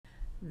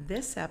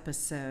This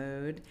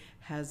episode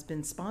has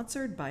been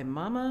sponsored by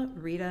Mama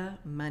Rita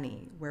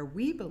Money, where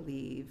we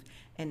believe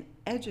an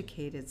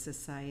educated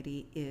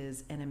society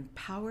is an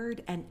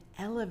empowered and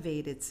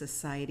elevated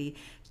society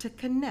to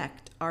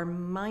connect our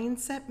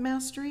mindset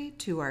mastery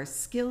to our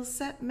skill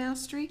set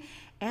mastery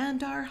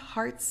and our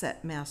heart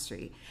set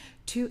mastery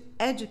to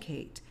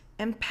educate,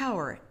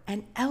 empower,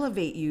 and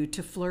elevate you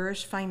to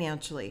flourish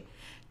financially.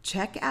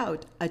 Check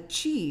out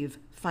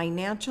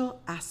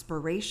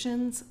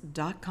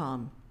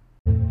achievefinancialaspirations.com.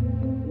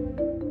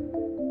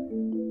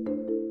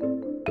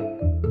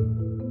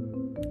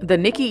 The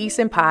Nikki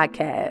Eason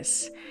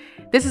Podcast.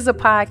 This is a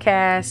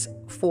podcast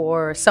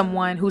for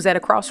someone who's at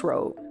a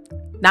crossroad,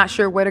 not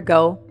sure where to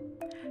go,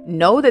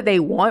 know that they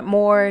want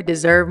more,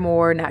 deserve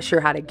more, not sure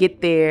how to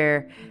get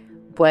there,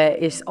 but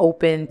is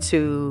open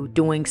to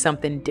doing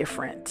something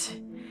different.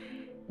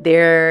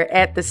 They're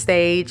at the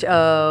stage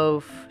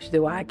of,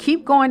 do I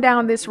keep going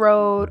down this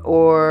road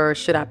or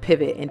should I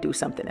pivot and do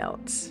something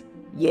else?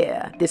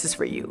 Yeah, this is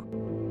for you.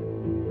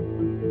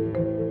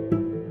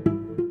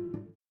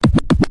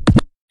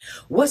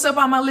 What's up,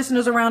 all my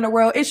listeners around the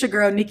world? It's your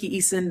girl, Nikki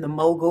Eason, the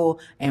mogul,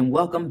 and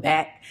welcome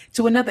back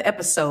to another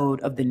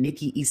episode of the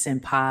Nikki Eason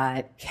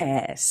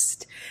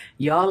Podcast.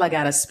 Y'all, I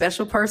got a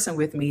special person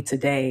with me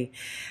today.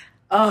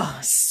 Oh,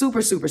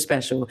 super, super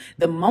special.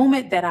 The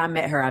moment that I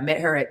met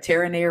her at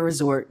Terranea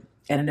Resort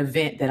at an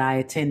event that I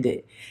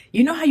attended.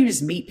 You know how you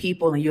just meet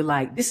people and you're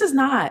like, this is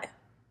not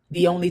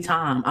the only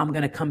time I'm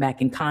going to come back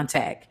in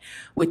contact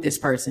with this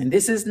person.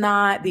 This is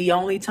not the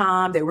only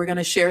time that we're going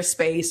to share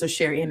space or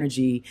share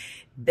energy.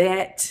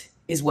 That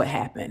is what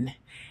happened.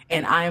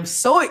 And I am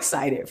so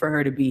excited for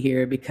her to be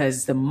here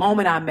because the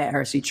moment I met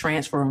her, she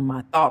transformed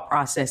my thought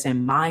process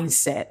and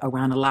mindset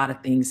around a lot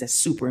of things that's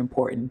super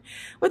important.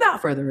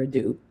 Without further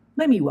ado,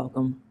 let me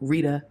welcome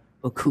Rita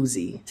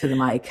Boccuzzi to the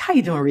mic. How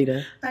you doing,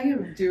 Rita? I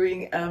am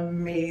doing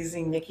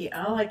amazing, Nikki.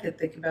 All I could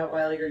think about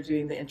while you're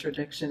doing the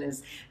introduction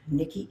is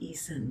Nikki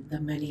Eason, the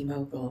money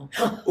mogul.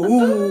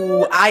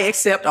 Ooh, I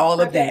accept all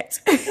of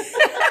that.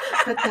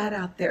 Put that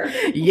out there.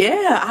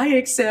 Yeah, I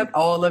accept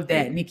all of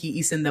that.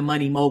 Nikki Eason, the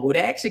money mogul.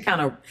 That actually kind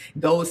of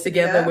goes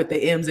together with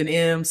the M's and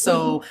M's.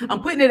 So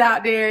I'm putting it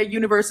out there.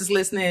 Universe is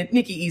listening.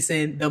 Nikki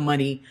Eason, the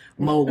money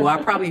mogul.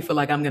 I probably feel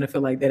like I'm going to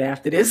feel like that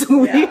after this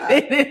when we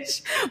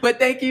finish. But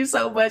thank you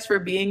so much for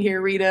being here,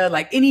 Rita.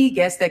 Like any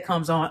guest that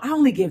comes on, I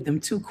only give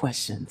them two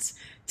questions.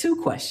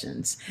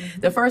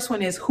 The first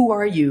one is, who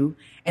are you?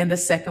 And the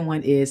second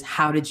one is,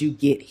 how did you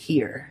get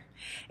here?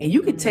 And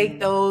you could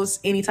take those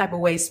any type of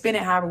way, spin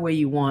it however way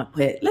you want,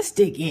 but let's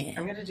dig in.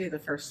 I'm going to do the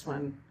first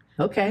one.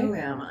 Okay. Who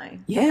am I?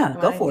 Yeah,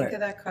 go for it. When I think of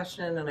that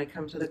question and I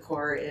come to the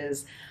core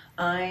is,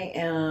 I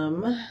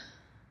am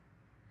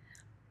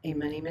a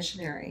money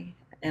missionary.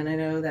 And I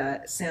know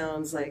that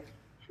sounds like,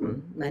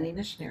 money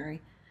missionary.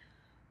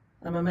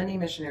 I'm a money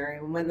missionary.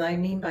 And what I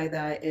mean by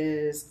that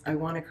is I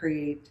want to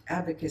create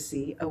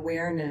advocacy,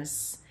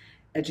 awareness,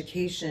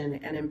 education,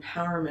 and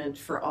empowerment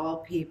for all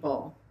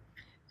people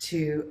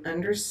to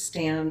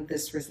understand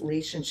this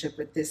relationship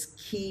with this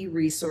key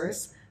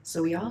resource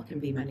so we all can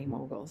be money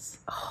moguls.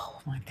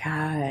 Oh my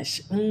gosh.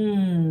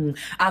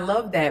 I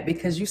love that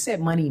because you said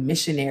money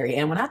missionary.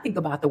 And when I think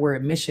about the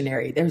word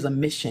missionary, there's a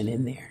mission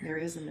in there. There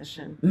is a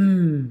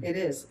mission. It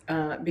is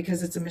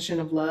because it's a mission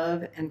of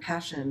love and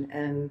passion.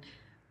 And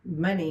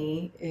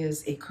money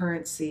is a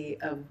currency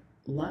of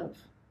love.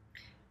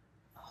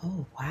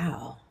 Oh,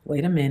 wow.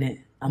 Wait a minute.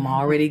 I'm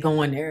already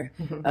going there.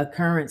 A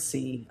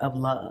currency of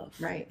love.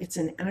 Right. It's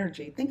an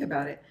energy. Think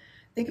about it.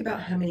 Think about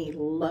how many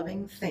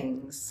loving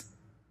things.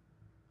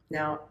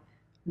 Now,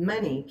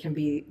 money can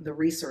be the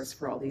resource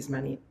for all these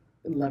money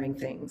loving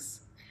things.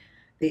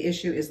 The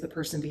issue is the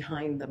person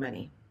behind the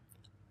money.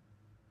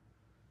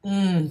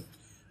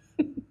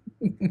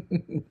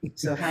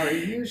 So how are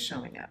you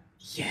showing up?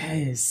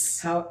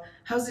 Yes.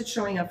 How's it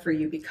showing up for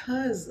you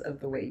because of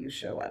the way you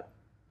show up?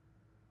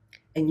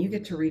 And you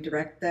get to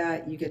redirect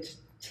that. You get to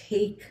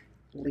take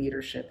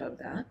leadership of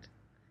that.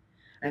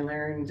 I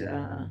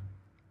learned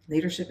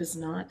leadership is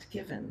not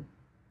given,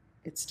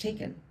 it's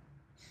taken.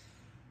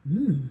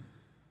 And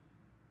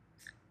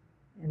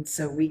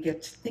so we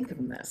get to think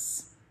of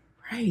this.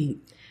 Right.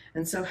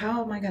 And so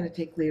how am I going to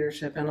take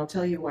leadership? And I'll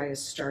tell you why it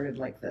started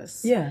like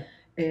this. Yeah.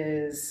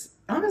 Is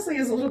honestly,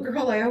 as a little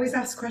girl, I always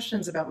asked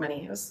questions about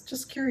money. It was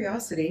just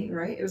curiosity,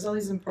 right? It was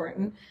always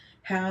important.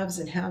 Haves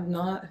and have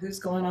not, who's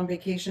going on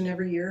vacation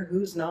every year,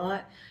 who's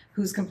not,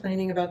 who's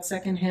complaining about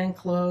secondhand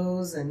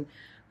clothes, and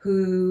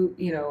who,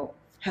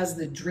 has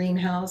the dream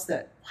house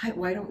that,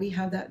 why don't we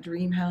have that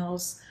dream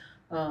house?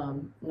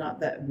 Not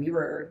that we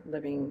were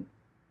living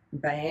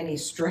by any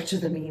stretch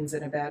of the means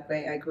in a bad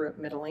way. I grew up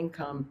middle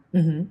income,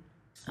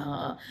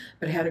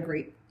 but had a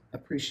great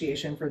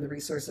appreciation for the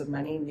resource of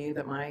money, knew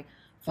that my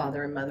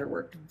father and mother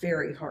worked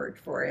very hard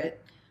for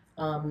it.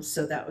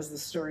 So that was the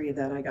story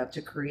that I got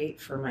to create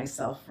for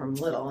myself from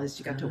little, is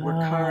you got to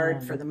work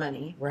hard for the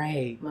money.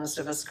 Right. Most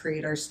of us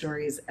create our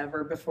stories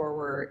ever before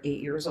we're 8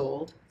 years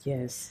old.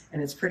 Yes.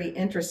 And it's pretty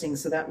interesting.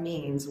 So that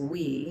means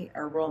we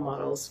are role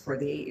models for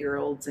the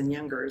 8-year-olds and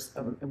youngers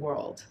of the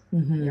world,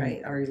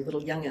 right? Our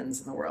little youngins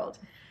in the world.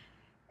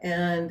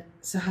 And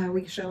so how are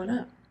we showing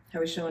up? How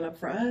are we showing up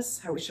for us?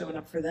 How are we showing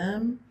up for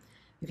them?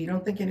 If you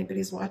don't think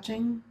anybody's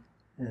watching,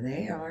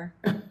 they are.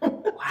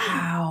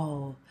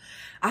 Wow.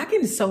 I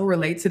can so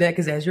relate to that,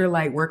 because as you're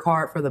like, work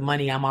hard for the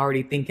money, I'm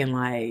already thinking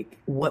like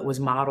what was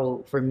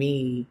modeled for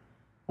me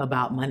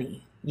about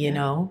money, you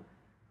know?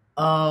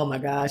 Oh my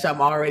gosh, I'm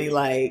already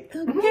like,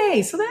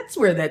 okay, so that's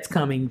where that's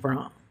coming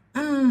from.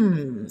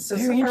 So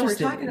far we're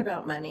talking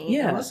about money.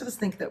 Yeah. And most of us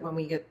think that when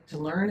we get to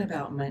learn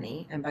about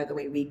money, and by the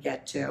way, we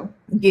get to,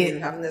 we're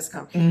having this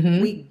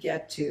we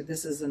get to,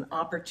 this is an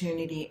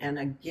opportunity and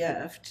a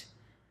gift.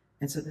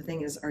 And so the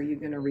thing is, are you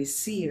going to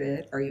receive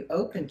it? Are you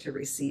open to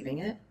receiving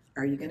it?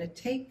 Are you going to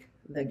take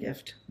the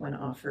gift when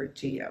offered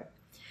to you?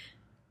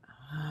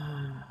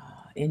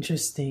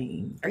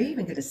 Interesting. Are you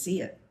even going to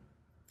see it?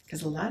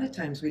 Because a lot of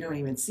times we don't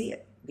even see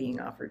it being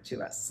offered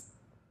to us.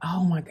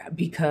 Oh my God.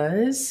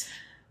 Because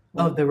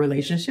of the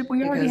relationship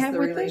we already have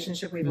with it? Because the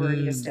relationship we've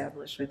already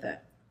established with it.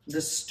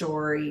 The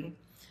story.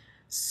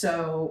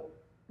 So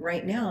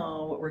right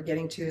now what we're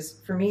getting to is,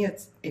 for me,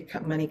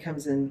 money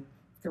comes in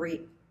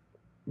 3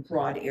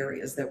 broad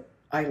areas that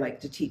I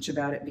like to teach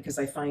about it, because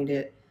I find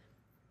it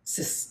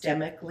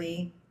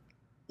systemically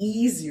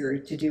easier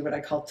to do what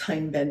I call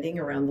time bending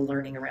around the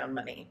learning around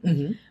money.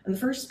 And the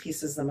first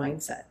piece is the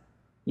mindset.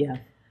 Yeah.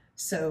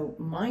 So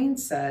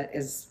mindset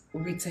is,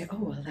 we'd say, oh,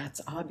 well,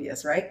 that's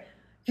obvious, right?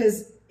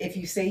 Because if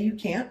you say you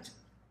can't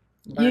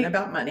learn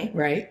about money,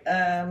 right,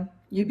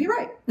 you'd be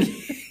right.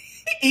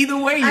 Either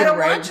way, you're I don't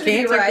right. want you to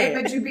be right,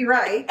 but you'd be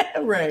right.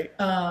 Right.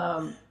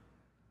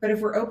 But if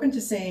we're open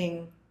to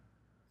saying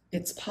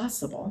it's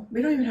possible,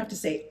 we don't even have to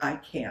say I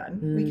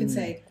can. We can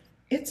say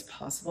it's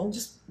possible,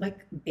 just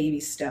like baby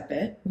step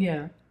it.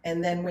 Yeah.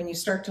 And then when you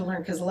start to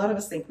learn, because a lot of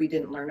us think we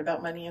didn't learn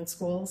about money in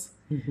schools.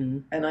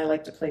 And I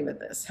like to play with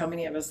this. How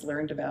many of us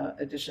learned about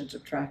addition,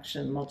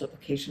 subtraction,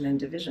 multiplication, and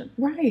division?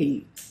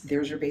 Right.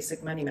 There's your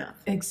basic money math.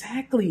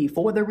 Exactly.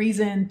 For the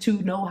reason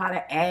to know how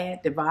to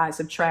add, divide,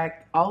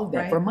 subtract, all of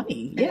that for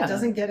money. And it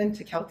doesn't get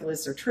into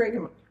calculus or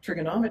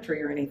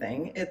trigonometry or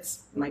anything. It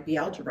might be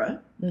algebra.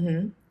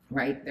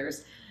 Right?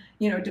 There's,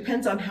 it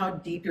depends on how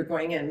deep you're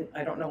going in.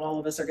 I don't know all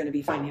of us are going to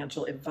be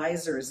financial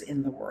advisors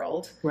in the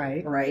world.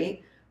 Right.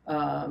 Right?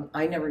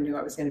 I never knew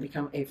I was going to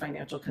become a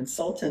financial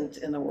consultant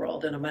in the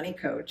world and a money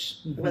coach.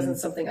 It wasn't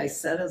something I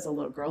said as a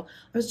little girl.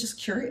 I was just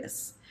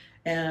curious.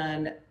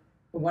 And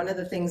one of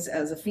the things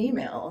as a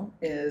female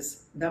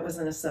is that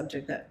wasn't a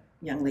subject that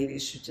young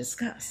ladies should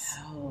discuss.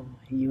 Oh,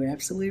 you're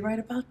absolutely right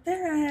about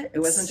that. It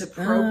wasn't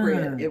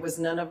appropriate. It was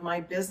none of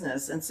my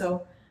business. And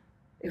so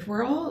if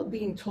we're all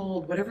being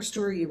told, whatever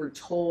story you were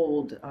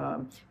told,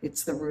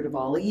 it's the root of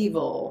all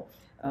evil,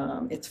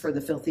 it's for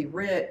the filthy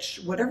rich,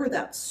 whatever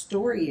that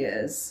story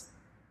is,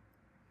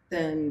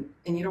 then,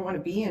 and you don't want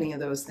to be any of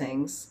those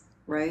things,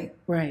 right?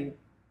 Right.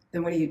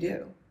 Then what do you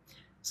do?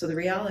 So the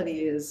reality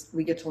is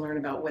we get to learn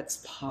about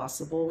what's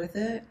possible with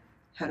it.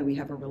 How do we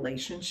have a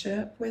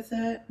relationship with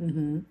it?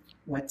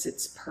 What's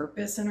its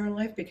purpose in our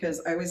life?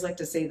 Because I always like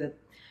to say that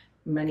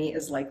money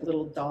is like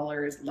little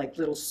dollars, like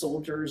little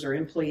soldiers or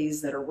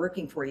employees that are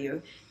working for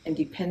you. And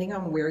depending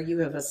on where you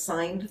have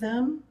assigned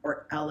them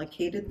or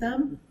allocated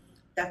them,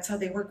 that's how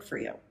they work for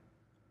you,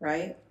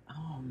 right?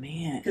 Oh,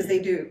 man. Because they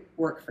do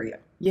work for you.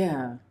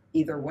 Yeah.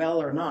 Either well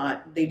or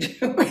not, they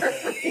do work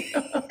for you.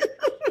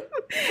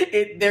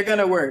 They're going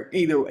to work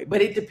either way.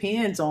 But it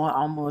depends on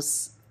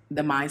almost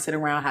the mindset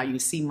around how you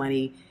see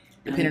money,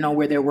 depending on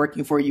where they're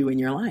working for you in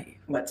your life.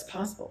 What's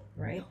possible,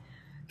 right?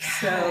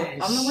 So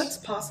on the what's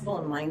possible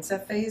and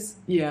mindset phase,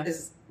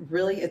 is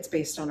really, it's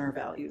based on our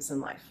values in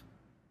life.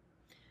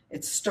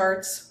 It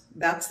starts,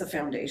 that's the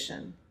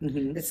foundation.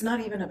 It's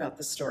not even about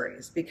the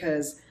stories,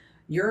 because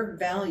your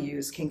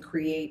values can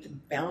create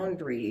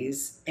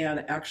boundaries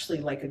and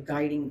actually like a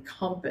guiding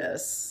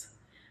compass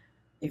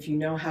if you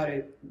know how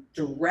to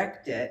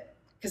direct it,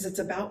 because it's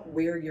about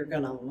where you're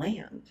going to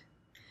land.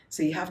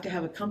 So you have to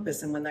have a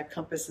compass, and when that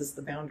compass is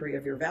the boundary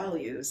of your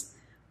values,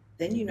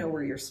 then you know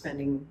where you're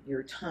spending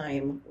your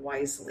time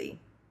wisely,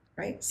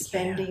 right?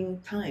 Spending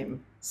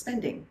time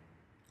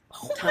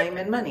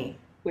and money.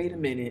 Wait a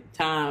minute.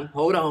 Time.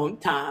 Hold on.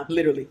 Time.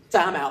 Literally.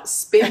 Time out.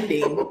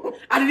 Spending.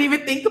 I didn't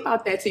even think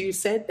about that till you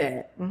said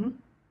that.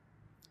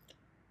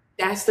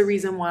 That's the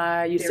reason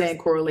why you said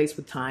correlates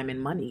with time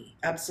and money.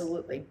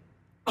 Absolutely.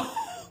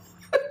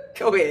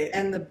 Go ahead.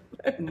 And the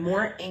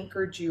more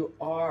anchored you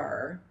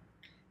are,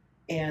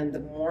 and the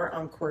more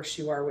on course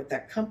you are with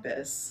that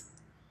compass,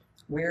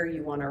 where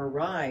you want to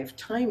arrive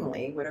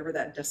timely, whatever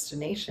that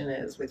destination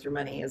is with your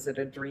money. Is it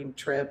a dream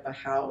trip, a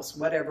house,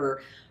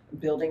 whatever,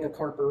 building a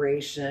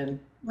corporation,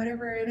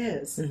 whatever it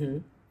is,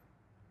 you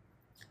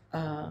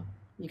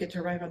get to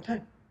arrive on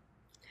time.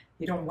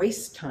 You don't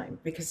waste time,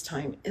 because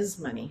time is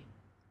money.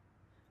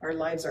 Our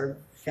lives are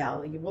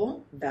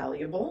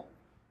valuable,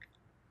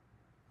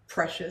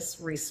 precious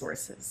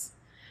resources.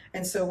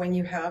 And so when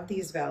you have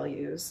these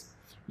values,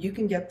 you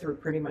can get through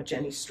pretty much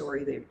any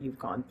story that you've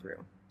gone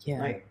through. Yeah.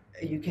 Like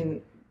you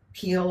can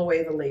peel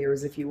away the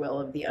layers, if you will,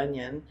 of the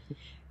onion.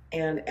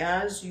 And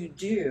as you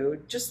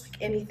do, just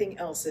like anything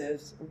else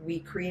is, we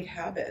create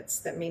habits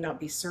that may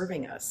not be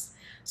serving us.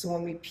 So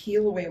when we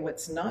peel away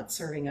what's not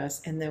serving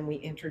us, and then we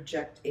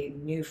interject a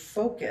new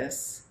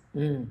focus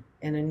and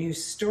a new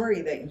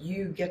story that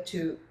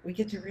we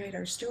get to write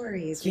our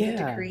stories, we get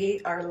to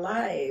create our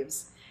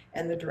lives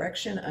and the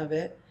direction of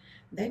it,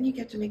 then you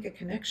get to make a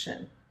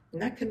connection.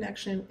 And that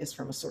connection is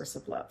from a source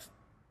of love.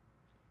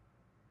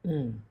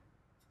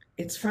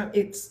 It's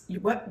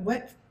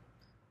what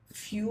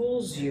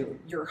fuels you,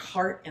 your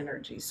heart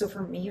energy. So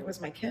for me, it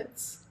was my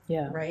kids.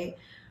 Yeah. Right.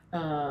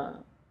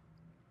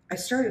 I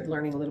started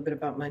learning a little bit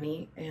about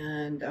money,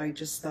 and I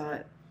just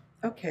thought,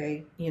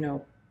 okay,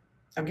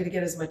 I'm going to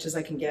get as much as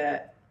I can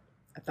get.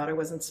 I thought I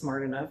wasn't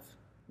smart enough.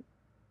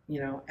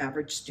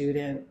 Average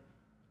student,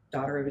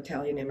 daughter of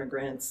Italian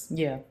immigrants.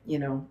 Yeah.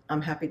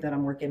 I'm happy that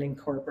I'm working in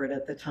corporate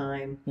at the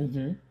time.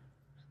 Mm-hmm.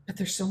 But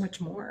there's so much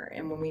more.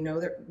 And when we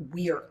know that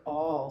we are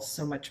all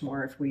so much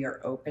more if we are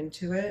open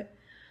to it.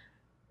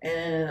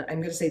 And I'm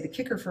going to say the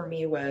kicker for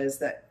me was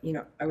that,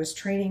 I was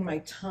trading my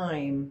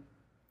time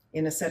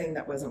in a setting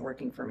that wasn't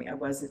working for me. I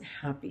wasn't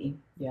happy.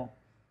 Yeah.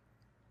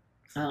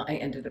 I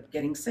ended up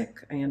getting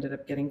sick. I ended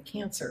up getting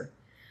cancer.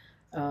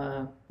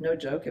 No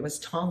joke. It was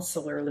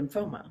tonsillar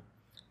lymphoma.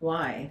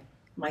 Why?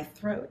 My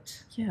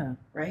throat. Yeah.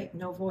 Right?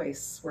 No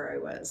voice where I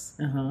was.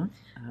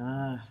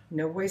 Uh-huh.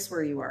 No voice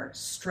where you are.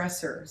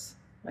 Stressors.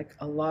 Like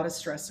a lot of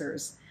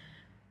stressors.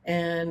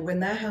 And when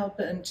that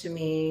happened to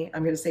me,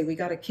 I'm going to say we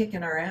got a kick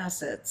in our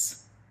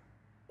assets.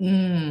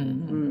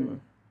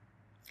 Interesting.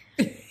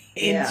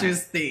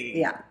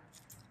 Yeah.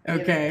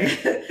 Okay.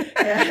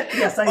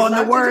 Yes, I on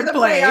the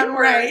wordplay,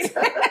 right?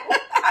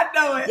 I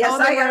know it. Yes, on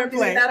the I am wordplay.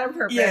 doing that on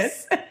purpose.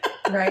 Yes.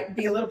 Right?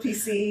 Be a little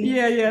PC.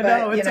 Yeah. But,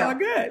 No, it's all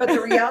good. But the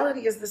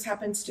reality is this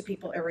happens to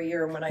people every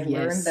year. And when I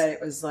learned that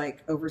it was like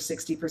over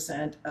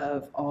 60%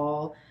 of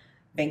all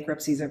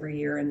bankruptcies every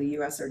year in the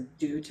U.S. are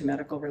due to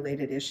medical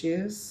related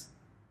issues,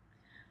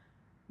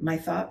 my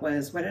thought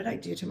was, what did I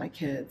do to my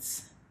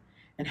kids?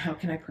 And how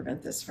can I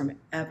prevent this from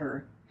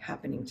ever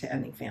happening to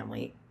any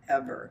family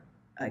ever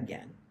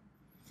again?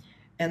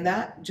 And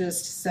that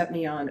just set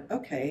me on,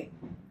 okay,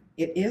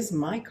 it is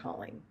my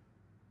calling.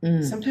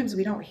 Sometimes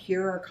we don't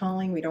hear our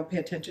calling, we don't pay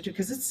attention to it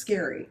because it's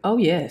scary. Oh,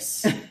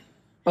 yes.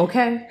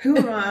 Okay. Who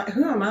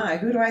am I?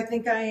 Who do I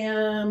think I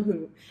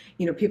am?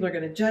 People are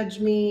going to judge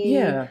me.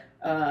 Yeah.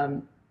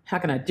 How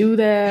can I do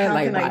that?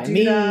 How can I do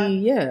me? that?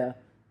 Yeah.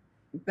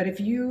 But if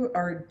you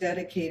are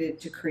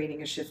dedicated to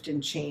creating a shift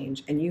and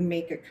change and you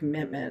make a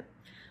commitment,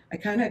 I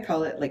kind of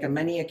call it like a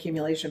money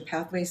accumulation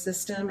pathway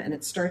system. And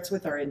it starts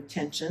with our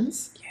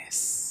intentions.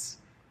 Yes.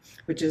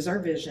 Which is our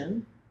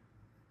vision.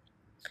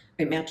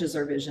 It matches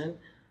our vision.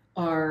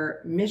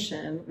 Our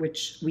mission,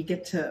 which we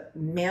get to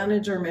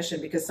manage our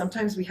mission because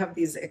sometimes we have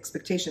these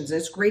expectations. And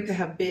it's great to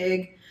have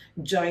big,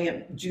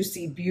 giant,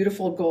 juicy,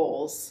 beautiful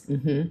goals.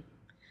 Mm-hmm.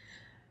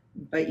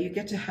 But you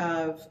get to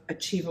have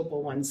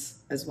achievable ones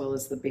as well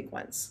as the big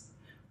ones.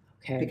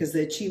 Okay. Because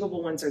the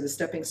achievable ones are the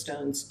stepping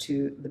stones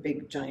to the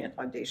big, giant,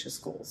 audacious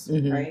goals,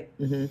 right?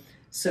 Mm-hmm.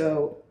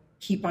 So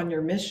keep on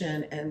your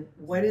mission. And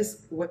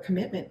what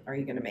commitment are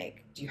you going to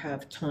make? Do you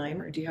have time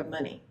or do you have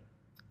money?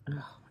 Oh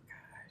my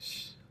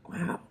gosh.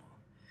 Wow.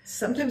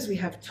 Sometimes we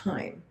have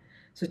time.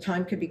 So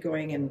time could be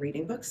going and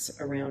reading books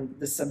around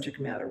the subject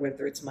matter,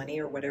 whether it's money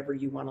or whatever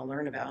you want to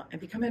learn about,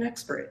 and become an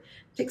expert.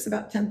 It takes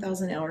about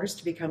 10,000 hours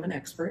to become an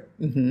expert,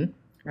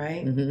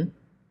 right? Mm-hmm.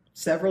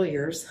 Several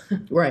years.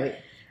 Right.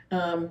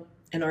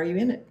 And are you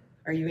in it?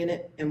 Are you in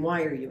it? And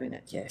why are you in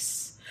it?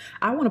 Yes.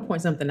 I want to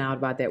point something out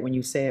about that. When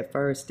you said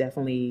first,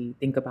 definitely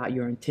think about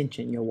your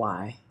intention, your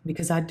why.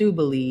 Because I do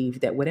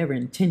believe that whatever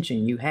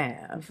intention you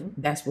have,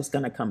 that's what's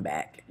going to come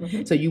back.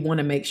 Mm-hmm. So you want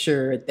to make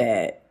sure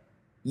that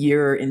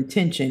your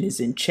intention is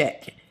in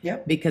check.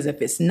 Yep. Because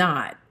if it's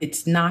not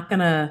going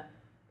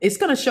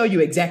to show you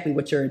exactly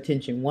what your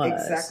intention was.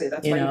 Exactly.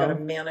 That's why you got to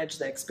manage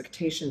the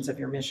expectations of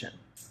your mission.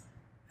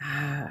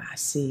 I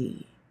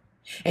see.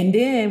 And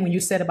then when you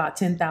said about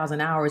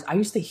 10,000 hours, I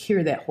used to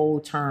hear that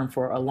whole term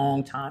for a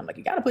long time. Like,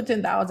 you got to put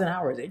 10,000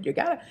 hours in.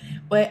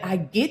 But I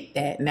get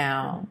that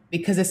now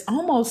because it's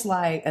almost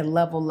like a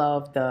level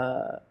of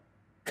the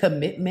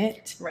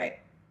commitment. Right.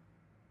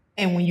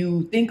 And when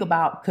you think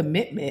about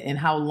commitment and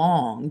how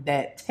long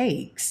that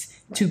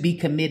takes to be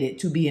committed,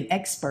 to be an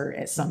expert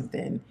at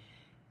something,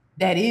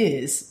 that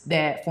is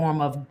that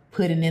form of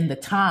putting in the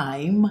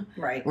time,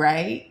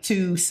 right?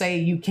 To say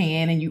you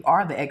can and you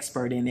are the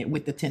expert in it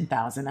with the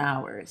 10,000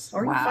 hours.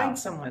 Or you find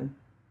someone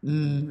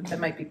that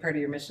might be part of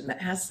your mission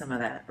that has some of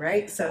that,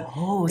 right? So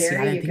see,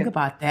 I didn't think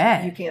about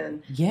that. You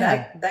can,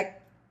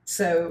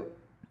 so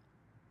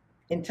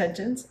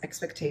intentions,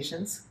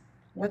 expectations.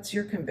 What's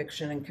your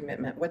conviction and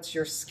commitment? What's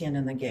your skin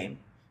in the game?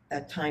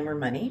 That time or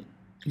money?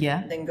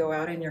 Yeah. Then go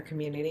out in your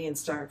community and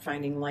start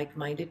finding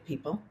like-minded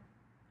people.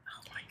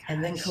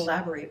 and then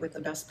collaborate with the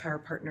best power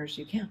partners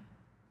you can.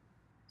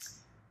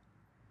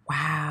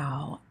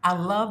 Wow. I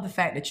love the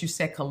fact that you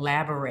said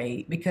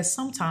collaborate, because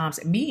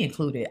sometimes, me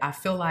included, I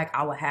feel like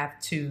I would have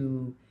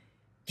to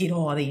get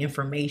all the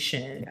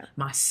information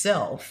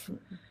myself,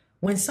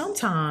 when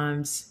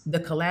sometimes the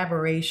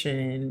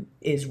collaboration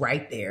is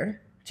right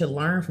there to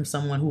learn from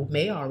someone who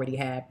may already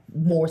have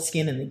more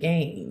skin in the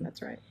game.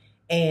 That's right.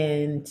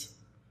 And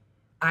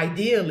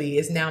ideally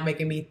is now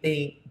making me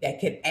think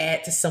that could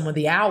add to some of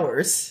the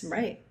hours.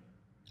 Right.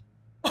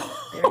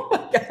 Oh my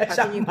gosh,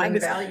 how can you bring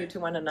value to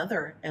one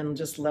another and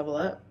just level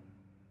up?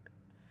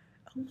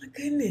 Oh my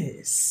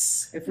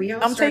goodness. If we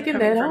all start coming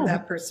from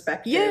that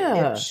perspective,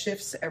 it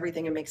shifts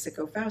everything and makes it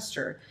go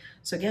faster.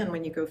 So again,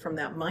 when you go from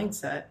that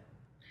mindset,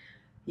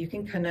 you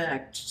can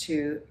connect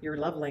to your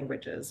love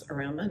languages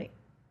around money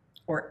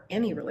or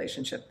any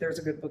relationship. There's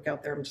a good book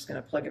out there. I'm just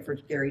going to plug it for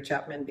Gary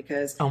Chapman,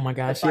 because oh my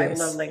gosh, the 5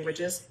 love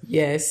languages.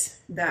 Yes.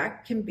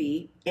 That can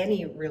be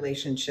any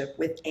relationship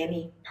with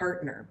any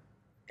partner.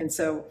 And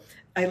so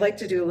I like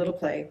to do a little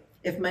play.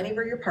 If money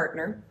were your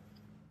partner,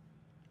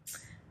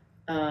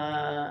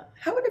 how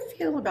would it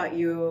feel about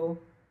you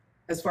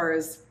as far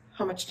as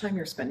how much time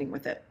you're spending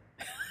with it?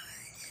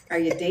 Are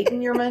you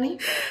dating your money?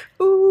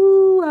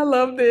 Ooh, I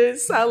love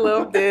this. I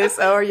love this.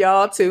 Are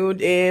y'all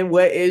tuned in?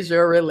 What is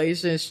your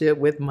relationship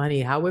with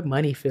money? How would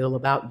money feel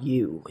about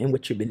you and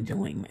what you've been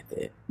doing with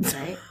it?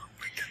 Right.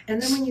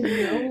 And then when you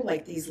know,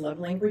 like, these love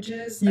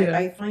languages,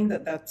 I find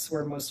that that's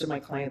where most of my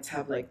clients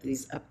have like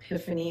these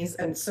epiphanies.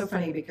 And it's so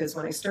funny, because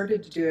when I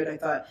started to do it, I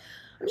thought,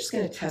 I'm just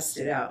going to test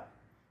it out.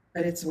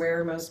 But it's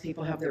where most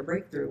people have their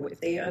breakthrough. If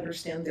they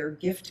understand their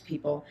gift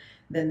people,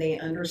 then they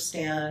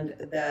understand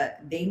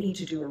that they need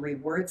to do a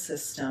reward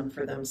system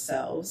for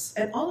themselves.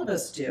 And all of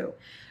us do.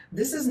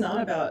 This is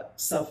not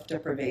about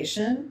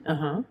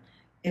self-deprivation.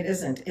 It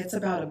isn't. It's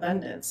about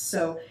abundance.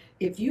 So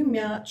if you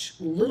match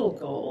little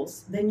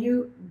goals, then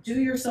you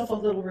do yourself a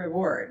little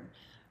reward.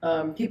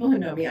 People who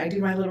know me, I do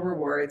my little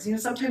rewards. You know,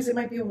 sometimes it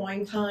might be a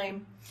wine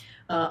time.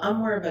 I'm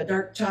more of a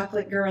dark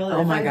chocolate girl.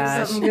 And if I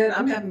do something good,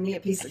 I'm having me a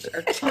piece of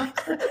dark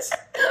chocolate.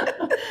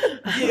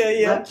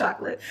 Love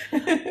chocolate.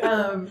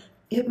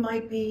 It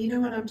might be, you know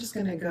what, I'm just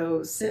going to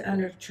go sit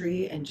under a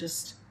tree and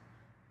just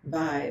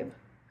vibe,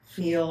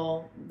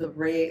 feel the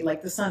ray,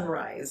 like the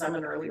sunrise. I'm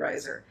an early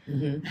riser.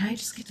 And I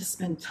just get to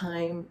spend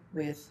time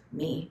with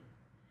me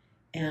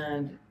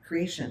and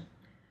creation.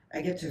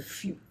 I get to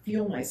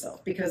feel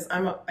myself, because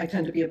I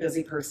tend to be a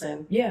busy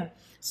person.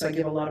 So I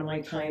give a lot of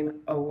my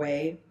time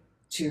away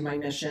to my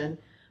mission,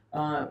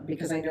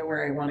 because I know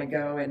where I want to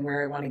go and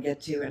where I want to get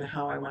to and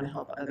how I want to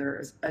help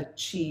others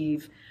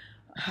achieve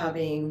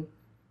having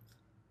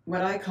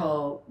what I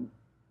call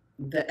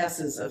the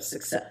S's of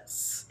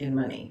success in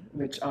money,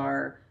 which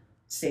are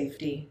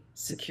safety,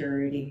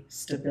 security,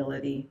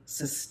 stability,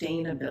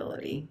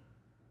 sustainability,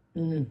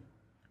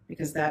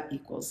 because that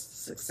equals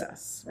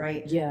success,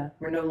 right?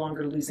 We're no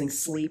longer losing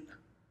sleep.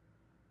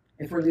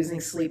 If we're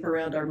losing sleep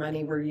around our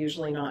money, we're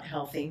usually not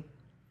healthy.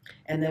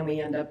 And then we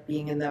end up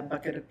being in that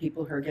bucket of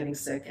people who are getting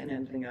sick and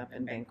ending up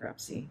in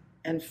bankruptcy.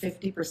 And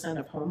 50%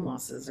 of home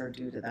losses are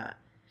due to that.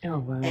 Oh,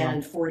 wow.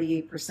 And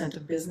 48%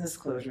 of business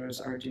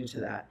closures are due to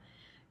that.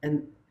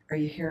 And are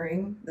you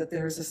hearing that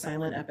there's a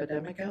silent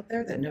epidemic out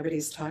there that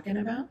nobody's talking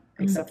about,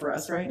 except for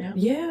us right now?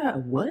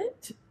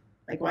 What?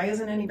 Like, why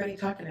isn't anybody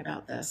talking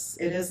about this?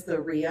 It is the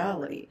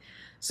reality.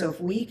 So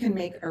if we can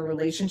make our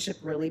relationship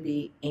really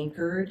be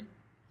anchored,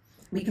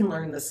 we can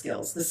learn the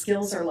skills. The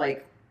skills are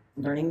like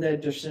learning the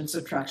addition,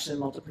 subtraction,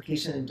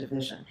 multiplication, and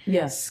division.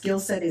 Skill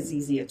set is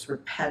easy. It's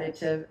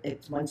repetitive.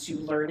 It's once you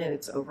learn it,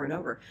 it's over and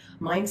over.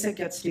 Mindset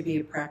gets to be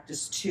a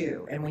practice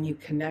too. And when you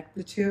connect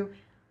the two,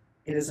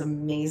 it is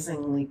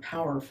amazingly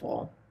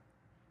powerful.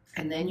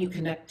 And then you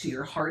connect to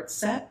your heart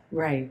set.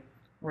 Right.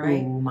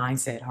 Ooh,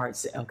 mindset, heart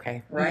set.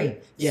 Okay.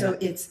 Right. So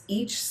it's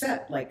each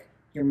set, like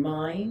your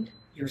mind,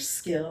 your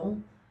skill,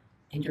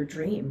 and your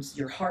dreams,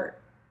 your heart.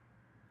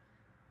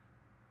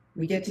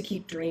 We get to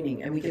keep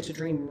dreaming, and we get to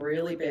dream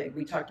really big.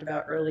 We talked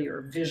about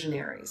earlier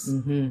visionaries.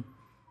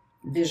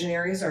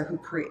 Visionaries are who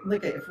create.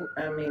 Look at,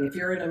 if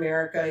you're in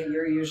America,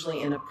 you're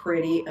usually in a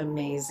pretty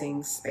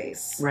amazing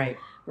space. Right.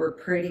 We're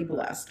pretty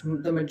blessed.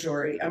 The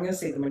majority, I'm going to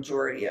say the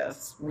majority of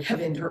us, we have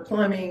indoor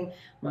plumbing.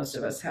 Most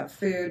of us have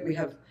food. We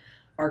have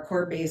our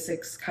core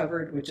basics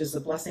covered, which is a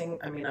blessing.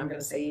 I'm going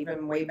to say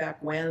even way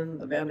back when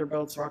the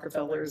Vanderbilts,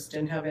 Rockefellers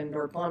didn't have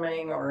indoor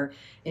plumbing or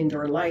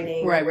indoor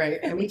lighting. Right.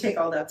 And we take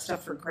all that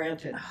stuff for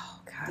granted. Oh,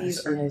 gosh,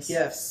 these are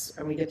gifts,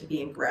 and we get to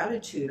be in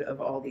gratitude of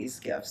all these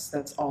gifts.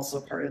 That's also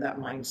part of that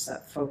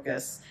mindset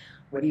focus.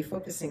 What are you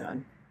focusing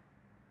on?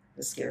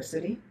 The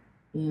scarcity,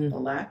 the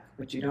lack,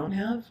 what you don't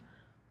have,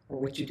 or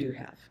what you do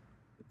have?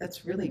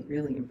 That's really,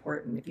 really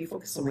important. If you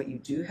focus on what you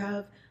do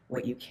have,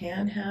 what you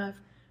can have,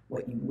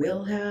 what you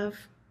will have.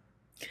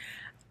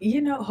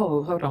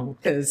 Hold on,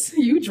 because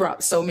you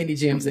dropped so many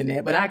gems in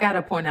there, but I got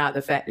to point out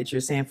the fact that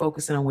you're saying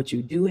focusing on what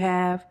you do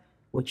have,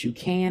 what you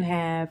can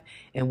have,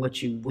 and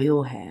what you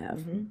will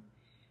have.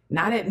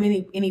 Not at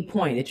any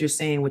point that you're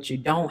saying what you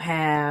don't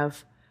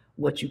have,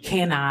 what you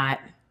cannot,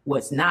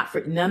 what's not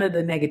for none of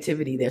the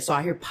negativity there. So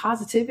I hear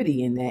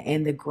positivity in that,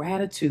 and the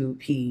gratitude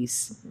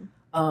piece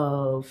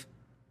of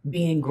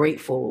being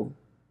grateful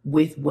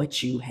with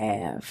what you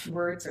have.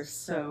 Words are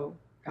so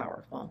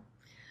powerful.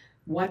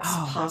 What's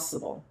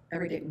possible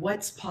every day?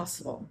 What's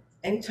possible?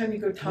 Anytime you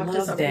go talk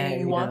to somebody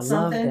and you want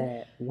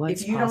something,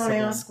 if you don't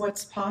ask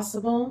what's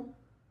possible,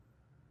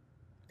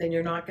 then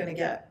you're not going to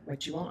get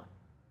what you want.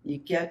 You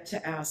get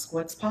to ask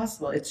what's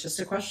possible. It's just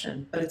a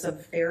question, but it's a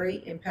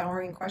very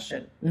empowering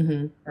question,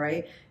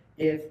 right?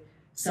 If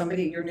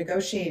you're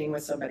negotiating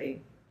with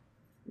somebody,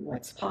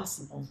 what's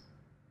possible?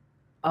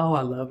 Oh,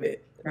 I love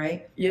it.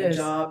 Right? Yes. A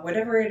job,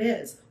 whatever it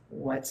is,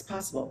 what's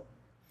possible?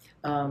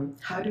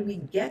 How do we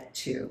get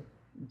to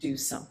do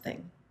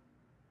something?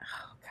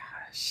 Oh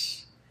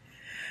gosh.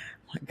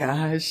 Oh my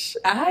gosh.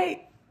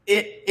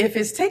 If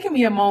it's taking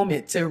me a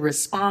moment to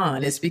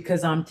respond, it's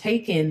because I'm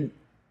taking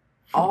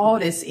all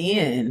this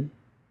in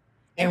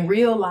and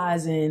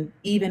realizing,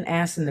 even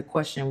asking the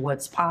question,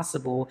 what's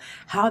possible,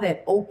 how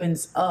that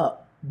opens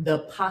up the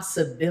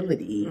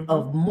possibility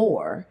of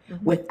more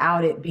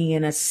without it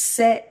being a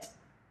set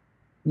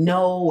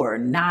no or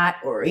not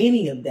or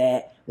any of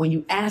that. When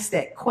you ask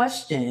that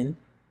question,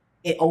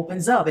 it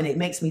opens up, and it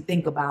makes me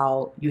think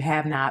about you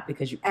have not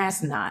because you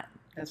ask not.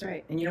 That's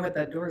right. And you know what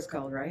that door is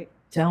called, right?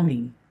 Tell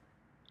me.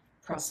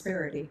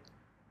 Prosperity.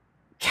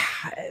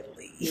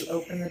 Golly. You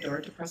open the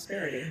door to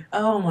prosperity.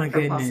 Oh my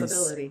goodness.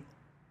 Possibility.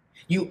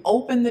 You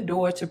open the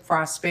door to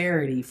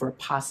prosperity for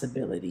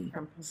possibility.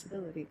 From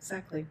possibility,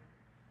 exactly.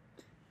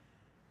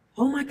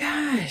 Oh my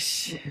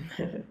gosh.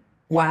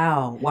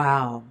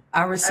 Wow.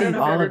 I received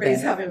all of that.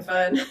 Everybody's having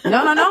fun.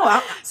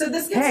 No. So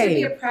this gets to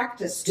be a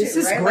practice too, this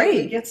is right? great.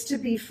 Like, it gets to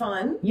be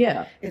fun.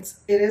 Yeah. It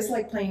is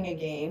like playing a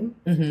game.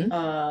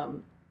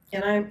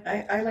 And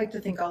I like to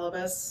think all of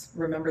us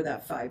remember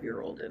that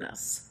 5-year-old in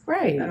us.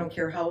 Right. I don't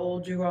care how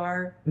old you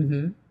are.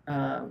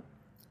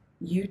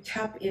 You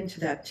tap into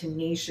that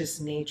tenacious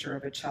nature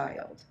of a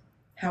child.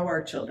 How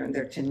are children?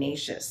 They're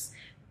tenacious.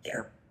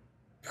 They're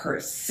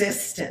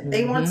persistent.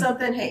 They want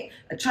something. Hey,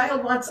 a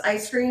child wants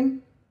ice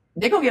cream.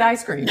 They're going to get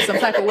ice cream some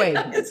type of way.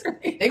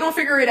 They're going to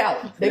figure it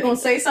out. They're going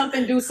to say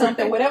something, do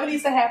something. Whatever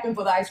needs to happen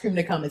for the ice cream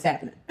to come is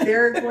happening.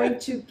 They're going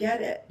to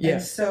get it. Yeah.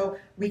 And so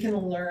we can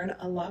learn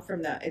a lot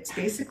from that. It's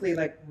basically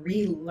like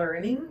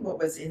relearning what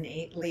was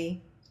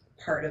innately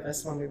part of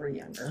us when we were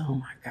younger. Oh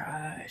my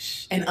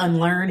gosh. And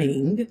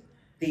unlearning.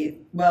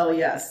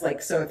 Yes.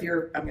 Like, so if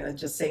I'm going to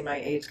just say my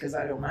age because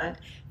I don't mind,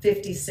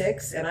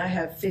 56, and I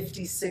have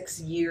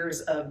 56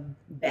 years of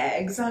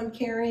bags I'm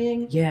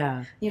carrying.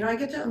 Yeah. I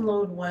get to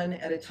unload one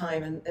at a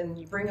time. And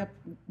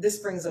this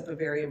brings up a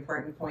very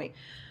important point,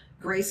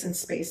 grace and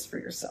space for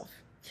yourself,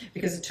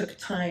 because it took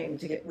time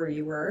to get where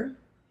you were.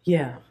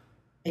 Yeah.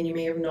 And you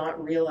may have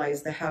not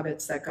realized the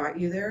habits that got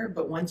you there,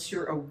 but once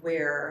you're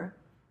aware,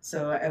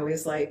 so I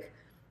always like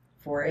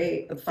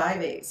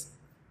 5 A's.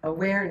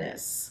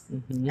 Awareness,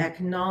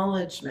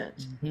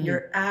 acknowledgement,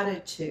 your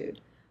attitude,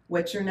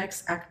 what's your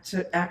next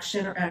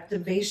action or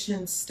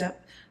activation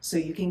step so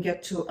you can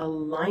get to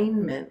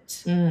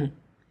alignment and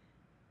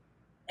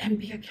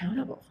be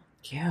accountable.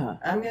 Yeah.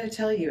 I'm going to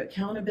tell you,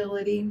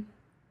 accountability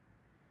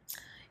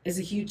is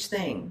a huge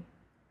thing.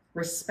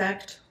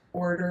 Respect,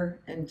 order,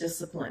 and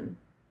discipline.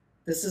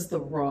 This is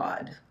the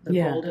rod,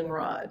 the golden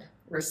rod.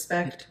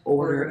 Respect,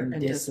 order, and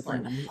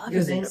discipline.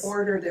 Because in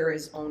order, there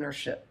is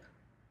ownership.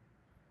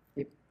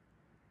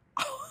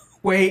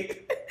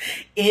 Wait,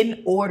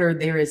 in order,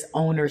 there is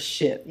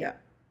ownership. Yeah.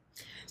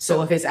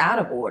 So if it's out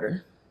of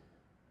order,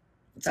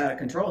 it's out of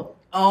control.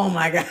 Oh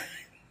my God.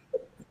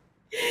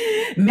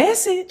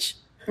 Message.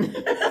 And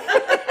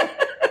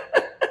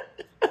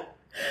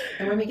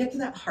when we get to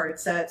that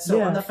heart set,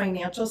 so on the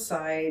financial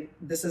side,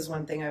 this is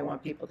one thing I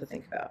want people to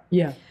think about.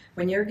 Yeah.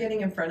 When you're getting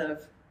in front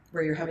of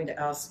where you're having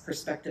to ask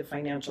prospective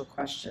financial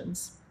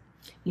questions,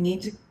 you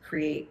need to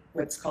create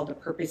what's called a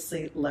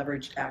purposely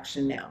leveraged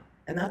action now.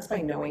 And that's by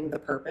knowing the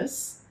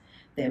purpose,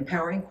 the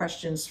empowering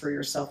questions for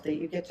yourself that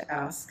you get to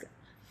ask.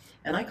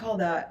 And I call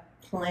that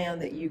plan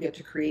that you get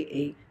to create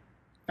a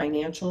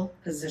financial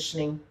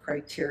positioning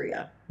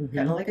criteria,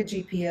 kind of like a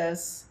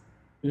GPS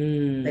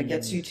that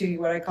gets you to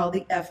what I call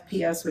the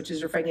FPS, which is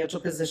your financial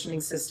positioning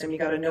system. You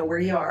got to know where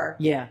you are.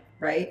 Yeah.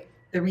 Right?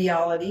 The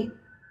reality,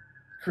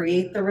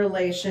 create the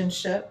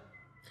relationship,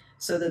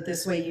 so that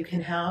this way you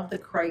can have the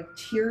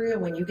criteria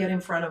when you get in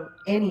front of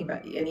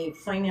anybody, any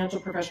financial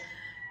professional.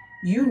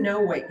 You know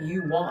what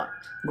you want.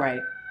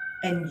 Right.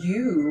 And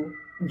you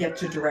get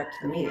to direct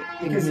the meeting.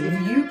 Because if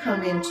you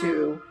come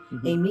into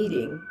a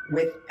meeting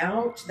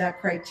without that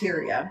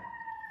criteria,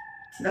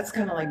 that's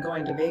kind of like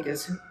going to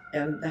Vegas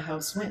and the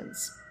house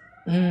wins.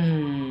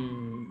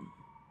 You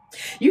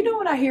know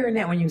what I hear in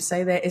that when you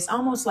say that? It's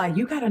almost like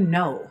you got to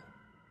know.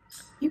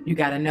 You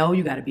got to know,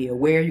 you got to be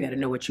aware, you got to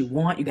know what you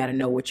want, you got to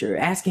know what you're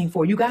asking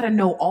for. You got to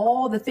know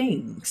all the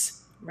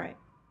things. Right.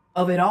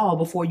 Of it all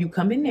before you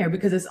come in there,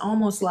 because it's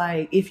almost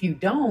like if you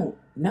don't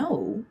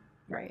know.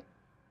 Right.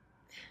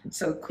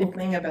 So cool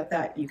thing about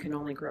that, you can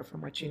only grow from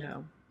what you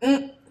know.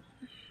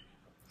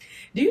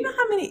 Do you know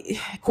how many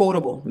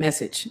quotable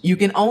message? You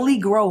can only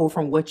grow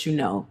from what you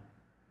know.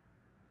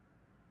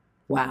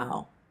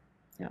 Wow.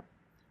 Yeah.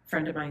 A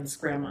friend of mine's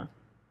grandma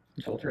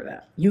told her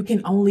that. You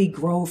can only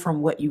grow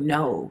from what you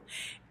know.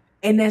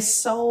 And that's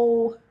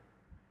so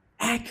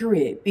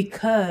accurate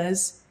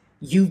because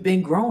you've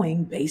been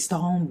growing based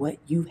on what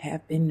you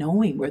have been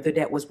knowing, whether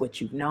that was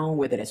what you've known,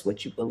 whether that's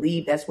what you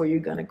believe, that's where you're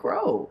going to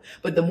grow.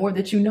 But the more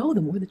that you know,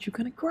 the more that you're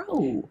going to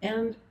grow.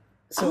 And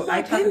so Oh my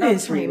I talk about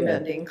goodness, dream Rita.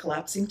 bending,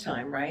 collapsing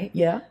time, right?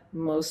 Yeah.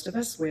 Most of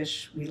us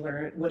wish we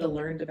would have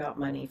learned about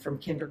money from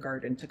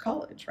kindergarten to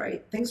college,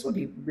 right? Things would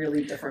be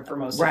really different for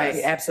most of us.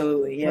 Right.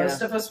 Absolutely. Yeah.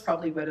 Most of us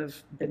probably would have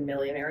been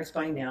millionaires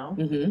by now,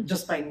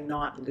 just by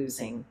not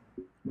losing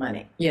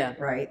money. Yeah.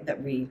 Right?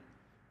 That we,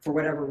 for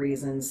whatever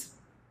reasons,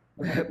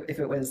 if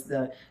it was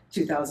the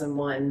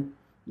 2001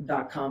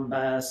 dot-com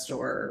bust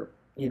or,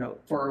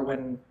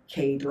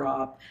 401k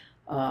drop,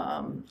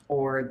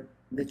 or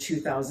the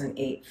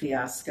 2008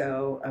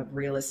 fiasco of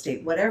real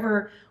estate,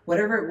 whatever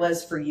it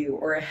was for you,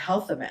 or a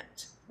health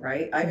event,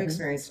 right? I've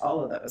experienced all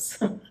of those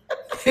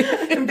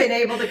and been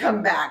able to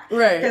come back,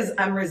 Right. Because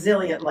I'm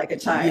resilient like a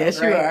child. Yes,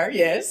 right? you are.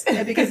 Yes.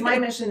 And because my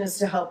mission is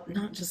to help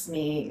not just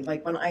me,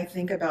 like when I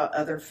think about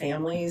other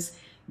families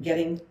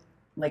getting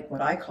like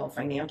what I call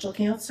financial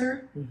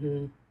cancer,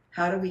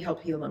 how do we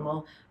help heal them?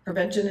 Well,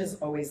 prevention is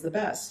always the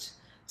best.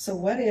 So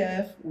what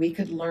if we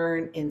could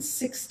learn in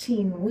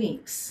 16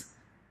 weeks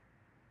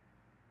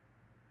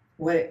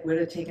what it would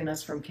have taken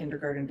us from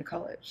kindergarten to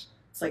college?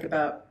 It's like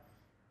about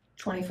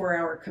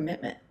 24-hour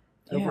commitment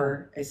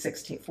over a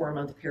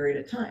 4-month period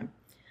of time.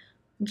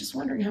 I'm just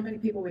wondering how many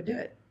people would do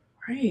it.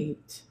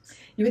 Right.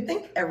 You would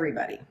think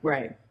everybody,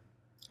 Right.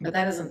 but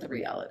that isn't the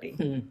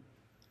reality.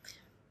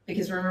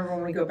 Because remember,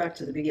 when we go back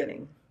to the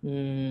beginning,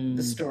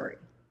 the story,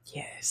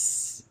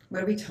 Yes.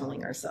 what are we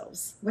telling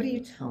ourselves? What are you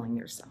telling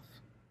yourself?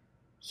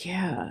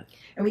 Yeah.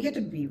 And we get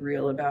to be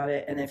real about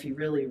it. And if you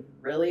really,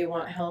 really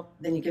want help,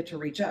 then you get to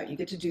reach out. You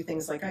get to do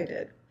things like I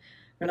did.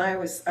 When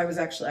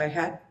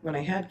when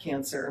I had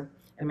cancer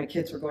and my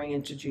kids were going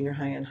into junior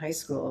high and high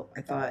school,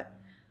 I thought,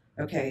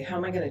 okay, how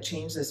am I going to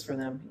change this for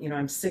them?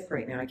 I'm sick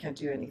right now. I can't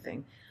do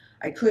anything.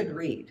 I could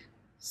read.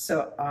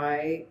 So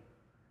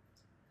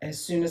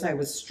as soon as I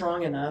was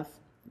strong enough,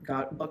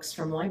 got books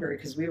from the library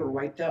because we were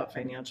wiped out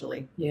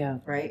financially. Yeah.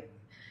 Right?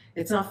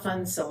 It's not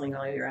fun selling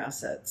all your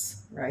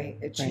assets, right?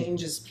 It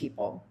changes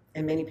people.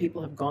 And many people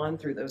have gone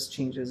through those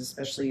changes,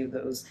 especially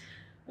those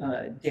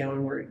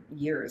downward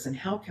years. And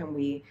how can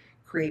we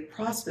create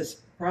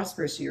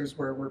prosperous years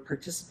where we're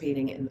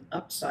participating in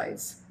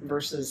upsides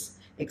versus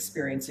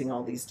experiencing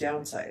all these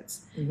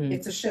downsides?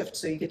 It's a shift.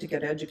 So you get to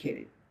get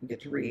educated. You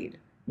get to read.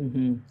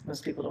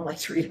 Most people don't like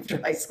to read after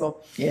high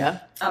school. Yeah.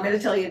 I'm going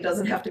to tell you, it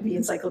doesn't have to be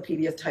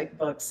encyclopedia type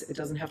books. It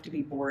doesn't have to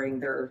be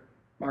boring. There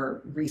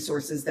are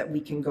resources that we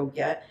can go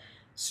get.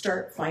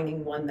 Start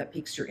finding one that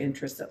piques your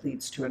interest, that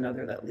leads to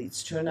another, that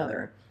leads to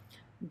another.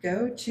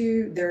 Go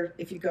to there.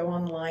 If you go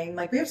online,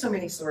 like we have so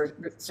many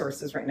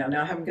sources right now.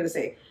 Now I'm going to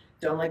say,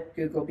 don't let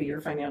Google be your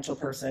financial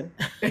person.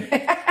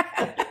 I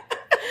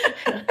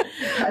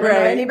don't know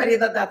anybody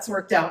that's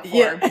worked out for.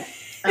 Yeah.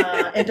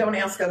 And don't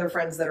ask other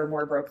friends that are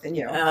more broke than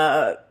you.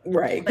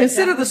 Right.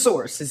 Consider the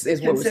source is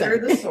what we're saying.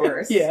 Consider the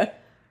source. Yeah.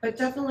 But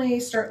definitely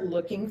start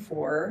looking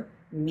for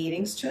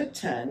meetings to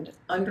attend,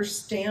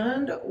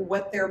 understand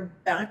what their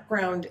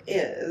background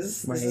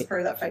is. This is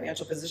part of that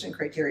financial position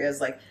criteria, is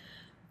like,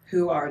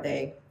 who are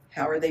they?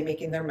 How are they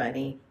making their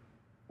money?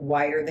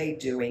 Why are they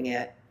doing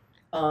it?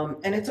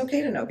 And it's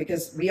okay to know,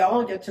 because we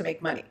all get to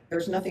make money.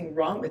 There's nothing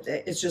wrong with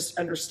it. It's just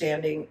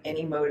understanding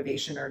any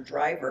motivation or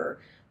driver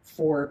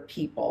for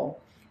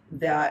people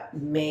that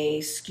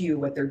may skew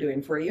what they're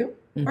doing for you,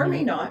 or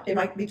may not. It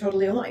might be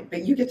totally aligned,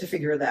 but you get to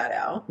figure that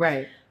out.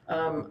 Right.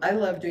 I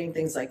love doing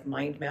things like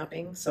mind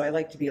mapping. So I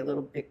like to be a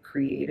little bit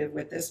creative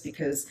with this,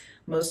 because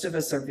most of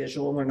us are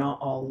visual. We're not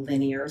all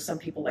linear. Some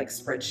people like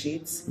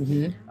spreadsheets,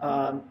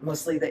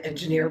 mostly the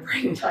engineer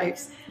brain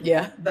types.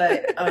 Yeah.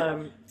 But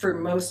for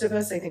most of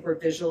us, I think we're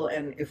visual.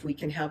 And if we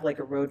can have like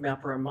a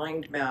roadmap or a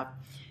mind map,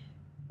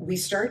 we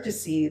start to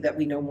see that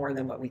we know more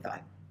than what we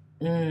thought.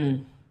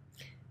 And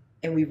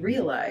we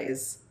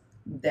realize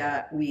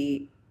that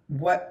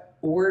what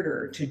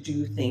order to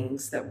do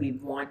things that we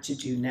want to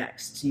do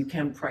next. You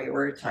can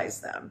prioritize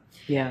them.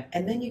 Yeah.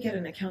 And then you get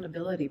an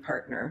accountability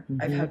partner.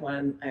 I've had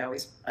one.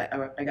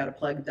 I got to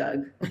plug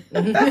Doug,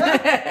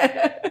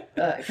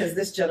 because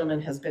this gentleman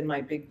has been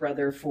my big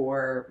brother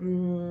for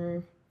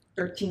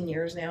 13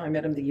 years now. I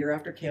met him the year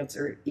after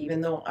cancer. Even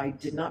though I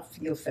did not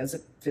feel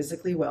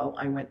physically well,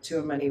 I went to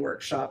a money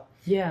workshop.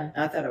 Yeah.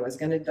 I thought I was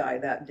going to die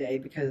that day,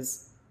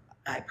 because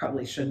I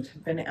probably shouldn't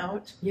have been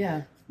out.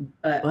 Yeah.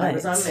 But I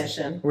was on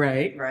mission.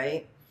 Right.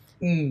 Right.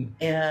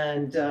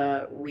 And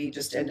we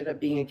just ended up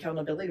being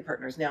accountability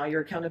partners. Now,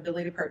 your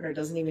accountability partner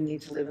doesn't even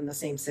need to live in the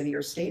same city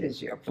or state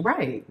as you.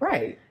 Right.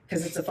 Right.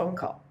 Because it's a phone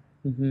call.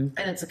 And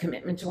it's a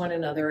commitment to one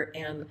another,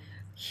 and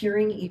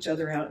hearing each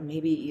other out,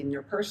 maybe in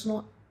your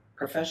personal,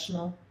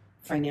 professional,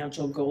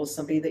 financial goals,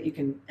 somebody that you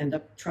can end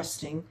up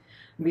trusting.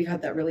 We've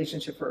had that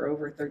relationship for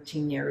over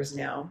 13 years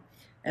now.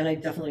 and I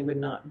definitely would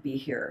not be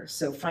here.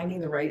 So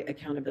finding the right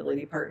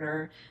accountability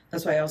partner,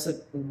 that's why I also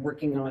am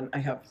working on, I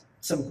have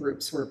some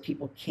groups where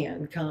people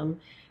can come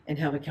and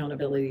have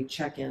accountability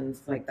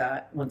check-ins like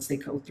that once they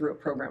go through a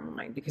program of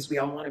mine, because we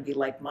all want to be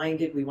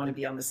like-minded. We want to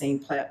be on the same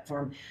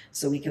platform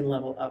so we can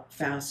level up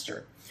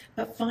faster.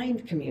 But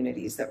find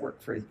communities that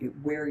work for you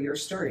where you're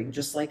starting,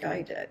 just like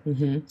I did.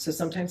 Mm-hmm. So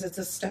sometimes it's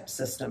a step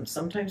system.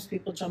 Sometimes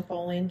people jump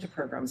all into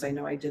programs. I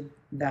know I did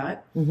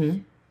that. Mm-hmm.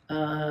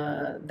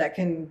 That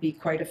can be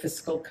quite a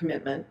physical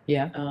commitment,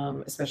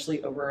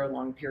 especially over a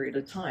long period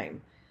of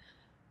time.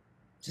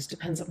 Just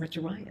depends on what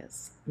your why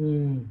is.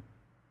 Mm.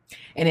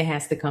 And it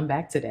has to come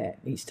back to that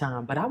each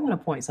time. But I want to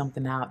point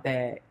something out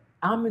that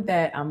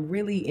I'm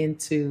really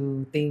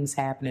into things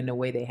happening the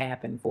way they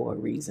happen for a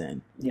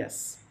reason.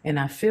 Yes. And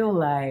I feel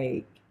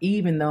like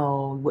even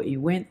though what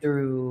you went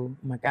through,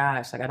 oh my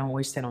gosh, like I don't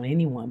wish that on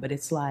anyone, but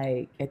it's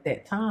like at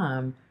that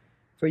time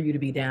for you to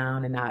be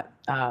down and not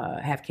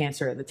have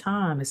cancer at the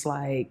time, it's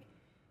like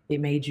it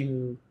made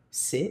you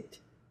sit,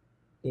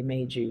 it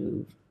made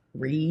you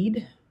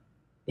read,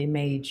 it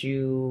made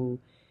you,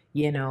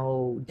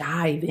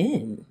 dive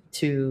in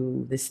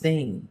to this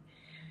thing.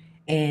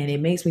 And it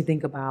makes me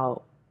think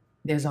about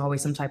there's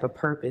always some type of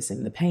purpose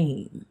in the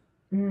pain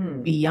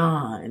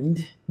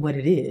beyond what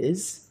it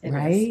is,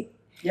 right?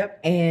 Yep.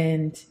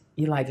 And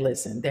you're like,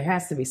 listen, there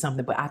has to be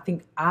something. But I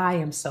think I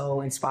am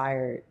so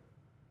inspired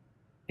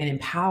and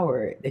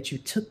empowered that you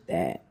took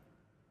that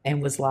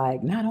and was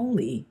like, not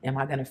only am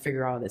I going to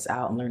figure all this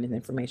out and learn this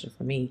information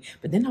for me,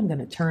 but then I'm going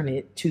to turn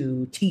it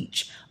to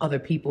teach other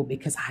people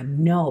because I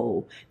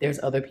know there's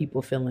other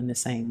people feeling the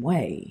same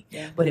way.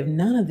 Yeah. But if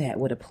none of that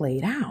would have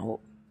played out.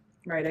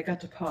 Right. I got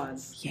to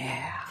pause.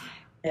 Yeah.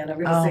 And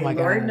I'm going to say,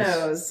 Lord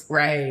knows.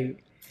 Right.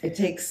 It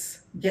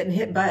takes getting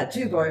hit by a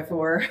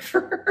 2x4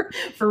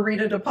 for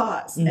Rita to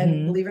pause. Mm-hmm.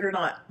 And believe it or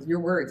not, your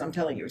words, I'm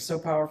telling you, are so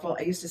powerful.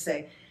 I used to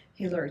say,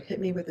 hey, Lord,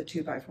 hit me with a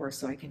 2x4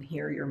 so I can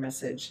hear your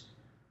message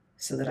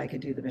so that I could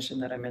do the mission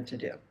that I meant to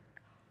do.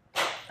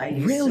 I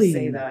used to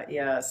say that,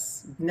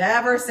 yes.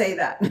 Never say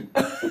that.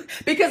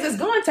 Because it's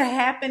going to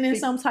happen in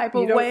some type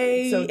of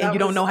way, and you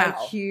don't know how.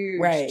 A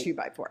huge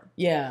 2x4.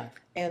 Yeah.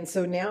 And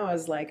so now I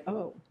was like,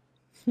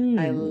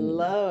 I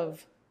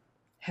love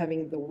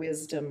having the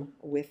wisdom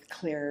with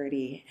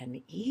clarity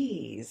and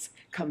ease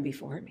come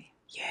before me.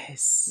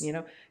 Yes.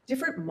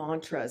 Different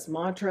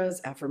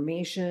mantras,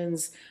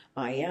 affirmations,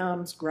 I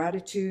ams,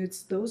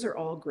 gratitudes. Those are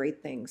all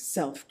great things.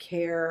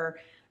 Self-care,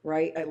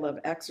 right? I love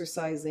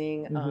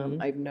exercising. Mm-hmm.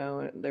 I've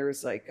known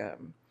there's like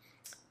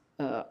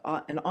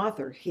an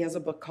author. He has a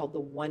book called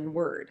The One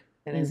Word,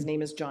 and his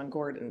name is John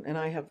Gordon. And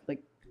I have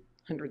like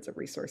hundreds of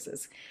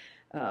resources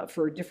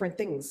for different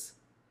things.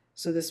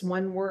 So this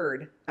one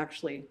word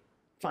actually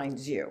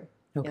finds you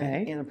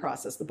in a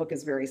process. The book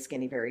is very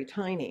skinny, very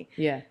tiny.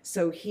 Yeah.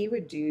 So he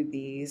would do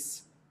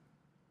these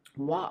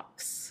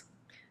walks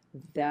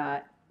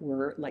that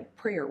were like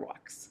prayer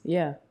walks.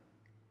 Yeah.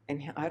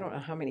 And I don't know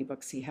how many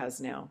books he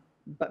has now,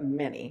 but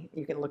many.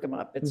 You can look him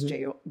up. It's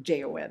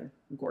Jon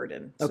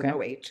Gordon. So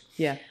no H.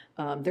 Yeah.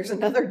 There's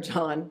another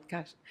Jim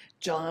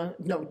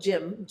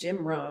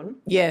Rohn.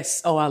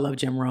 Yes. Oh, I love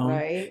Jim Rohn.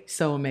 Right.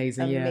 So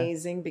amazing.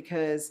 Amazing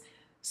because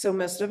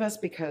most of us,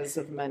 because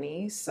of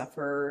money,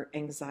 suffer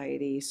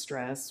anxiety,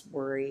 stress,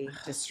 worry,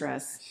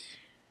 distress.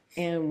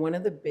 And one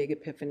of the big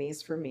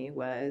epiphanies for me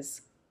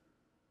was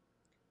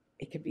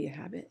it could be a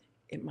habit.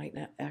 It might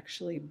not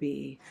actually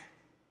be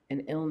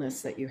an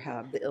illness that you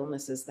have. The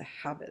illness is the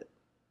habit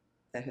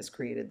that has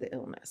created the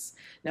illness.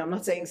 Now, I'm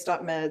not saying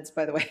stop meds,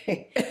 by the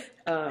way.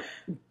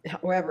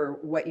 However,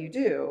 what you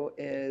do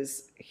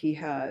is he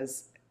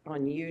has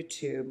on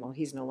YouTube, well,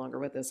 he's no longer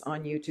with us,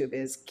 on YouTube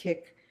is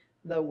Kick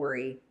the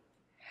Worry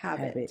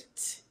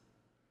Habit.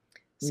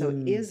 So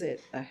is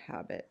it a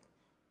habit?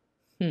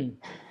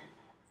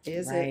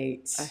 Is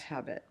it a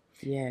habit?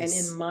 Yes.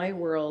 And in my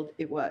world,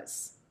 it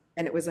was.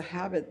 And it was a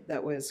habit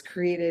that was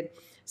created.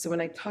 So when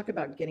I talk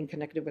about getting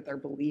connected with our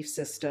belief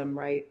system,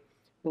 right?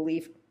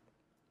 Belief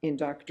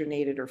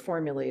indoctrinated or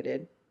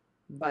formulated.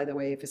 By the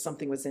way, if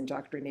something was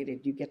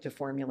indoctrinated, you get to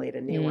formulate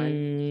a new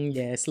one.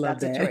 Yes, love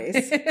That's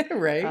that. a choice.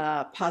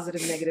 Right.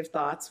 Positive, negative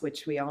thoughts,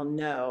 which we all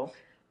know.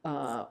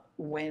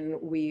 When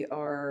we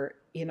are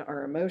in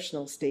our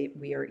emotional state,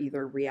 we are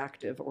either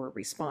reactive or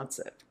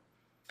responsive.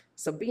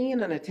 So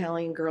being an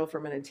Italian girl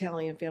from an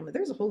Italian family,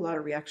 there's a whole lot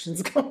of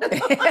reactions going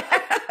on.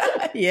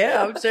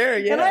 Yeah, I'm sure.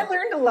 Yeah. And I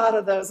learned a lot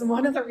of those. And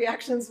one of the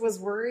reactions was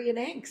worry and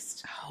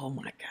angst. Oh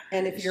my God.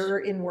 And if you're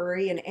in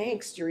worry and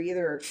angst, you're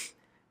either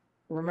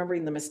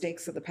remembering the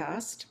mistakes of the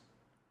past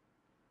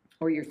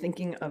or you're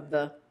thinking of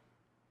the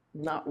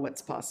not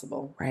what's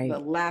possible. Right. The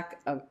lack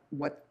of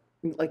what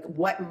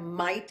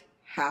might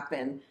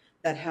happen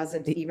that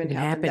hasn't even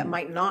happened, that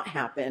might not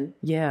happen.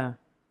 Yeah.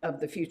 Of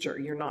the future.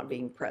 You're not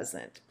being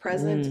present.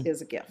 Present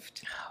is a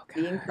gift. Oh,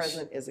 being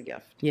present is a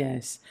gift.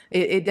 Yes,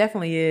 it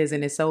definitely is.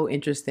 And it's so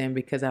interesting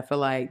because I feel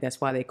like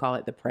that's why they call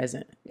it the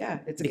present. Yeah,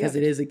 it's a because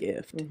gift. It is a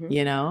gift,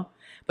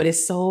 but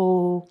it's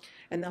so.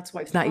 And that's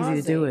why it's not easy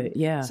to do it.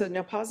 Yeah. So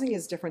now pausing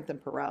is different than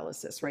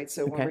paralysis, right?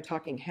 So when we're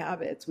talking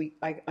habits,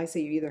 I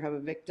say you either have a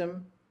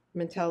victim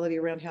mentality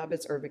around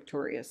habits or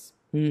victorious.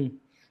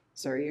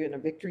 So are you in a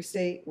victory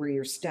state where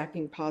you're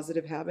stacking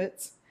positive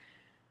habits?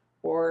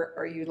 Or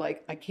are you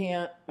like, I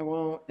can't, I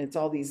won't, it's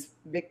all these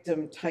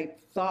victim type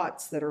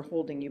thoughts that are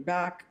holding you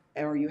back,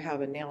 or you have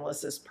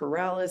analysis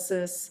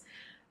paralysis?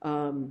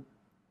 Or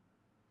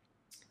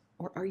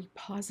are you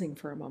pausing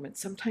for a moment?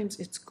 Sometimes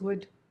it's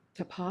good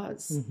to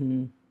pause.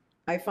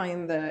 I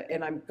find that,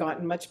 and I've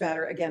gotten much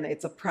better. Again,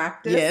 it's a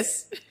practice.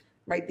 Yes.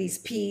 Right? These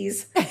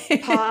P's,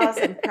 pause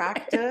and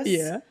practice,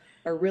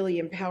 are really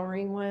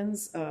empowering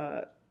ones,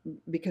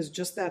 because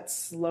just that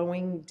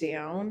slowing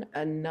down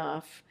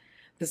enough.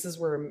 This is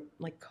where,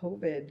 like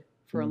COVID,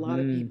 for a lot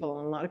of people,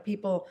 and a lot of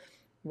people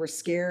were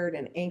scared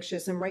and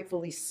anxious, and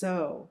rightfully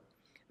so.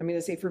 I'm going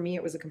to say for me,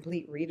 it was a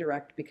complete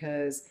redirect,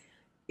 because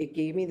it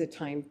gave me the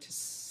time to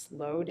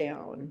slow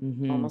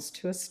down almost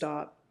to a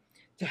stop,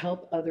 to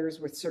help others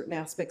with certain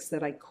aspects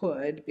that I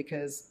could,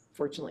 because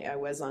fortunately I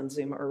was on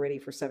Zoom already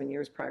for 7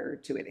 years prior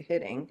to it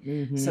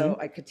hitting. So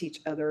I could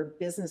teach other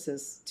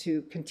businesses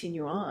to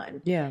continue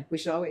on. Yeah. We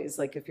should always,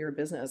 like, if you're a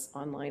business,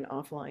 online,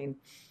 offline,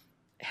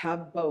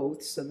 have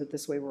both, so that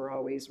this way we're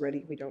always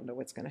ready. We don't know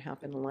what's going to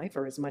happen in life,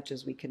 or as much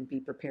as we can be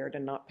prepared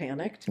and not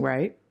panicked.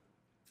 Right.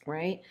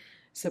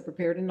 So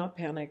prepared and not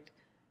panicked.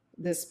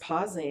 This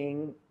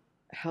pausing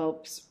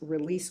helps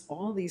release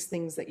all these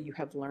things that you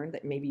have learned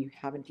that maybe you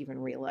haven't even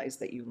realized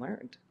that you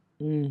learned.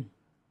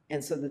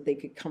 And so that they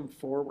could come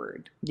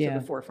forward to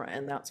the forefront.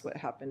 And that's what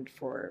happened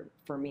for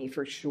me,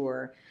 for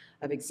sure,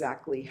 of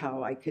exactly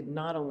how I could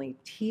not only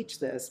teach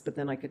this, but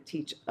then I could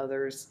teach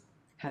others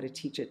how to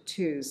teach it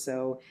too.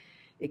 So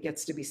it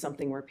gets to be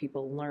something where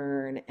people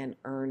learn and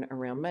earn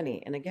around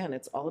money. And again,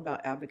 it's all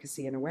about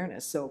advocacy and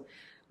awareness. So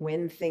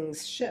when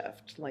things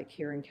shift, like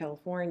here in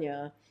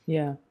California,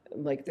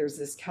 like there's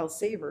this Cal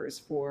Savers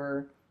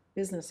for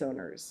business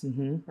owners,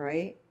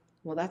 right?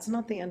 Well, that's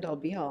not the end all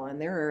be all. And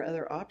there are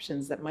other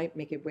options that might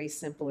make it way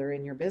simpler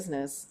in your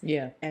business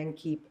and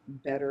keep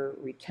better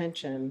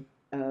retention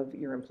of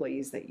your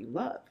employees that you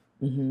love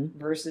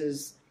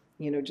versus,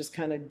 just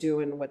kind of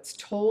doing what's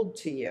told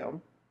to you.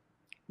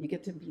 You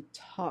get to be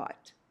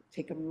taught.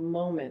 Take a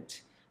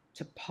moment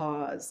to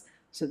pause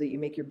so that you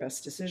make your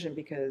best decision,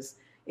 because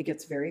it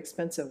gets very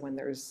expensive when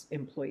there's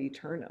employee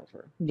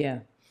turnover.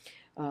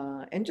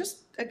 And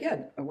just,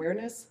 again,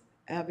 awareness,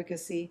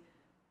 advocacy,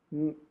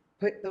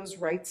 put those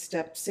right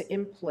steps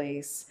in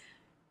place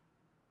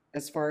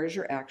as far as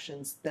your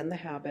actions, then the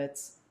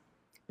habits,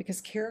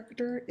 because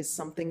character is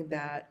something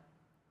that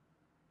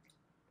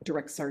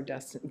directs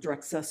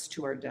us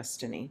to our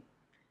destiny.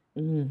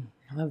 I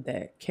love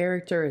that.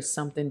 Character is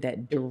something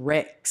that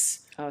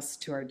directs us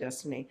to our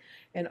destiny.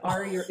 And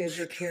is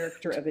your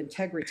character of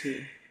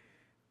integrity?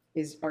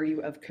 Are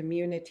you of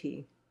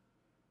community?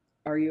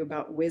 Are you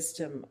about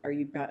wisdom? Are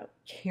you about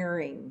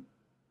caring?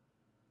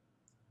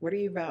 What are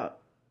you about?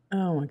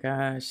 Oh my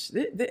gosh.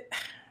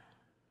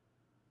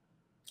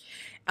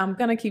 I'm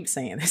going to keep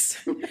saying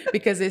this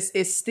because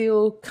it's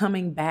still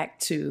coming back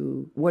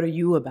to, what are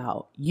you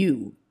about?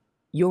 You,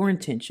 your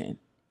intention,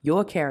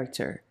 your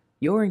character,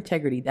 your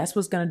integrity. That's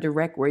what's going to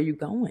direct where you're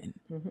going.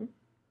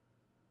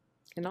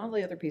 And all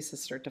the other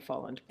pieces start to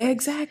fall into place.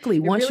 Exactly.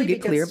 Once you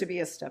get clear. It to be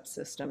a step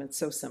system. It's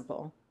so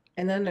simple.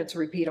 And then it's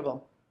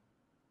repeatable.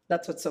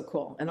 That's what's so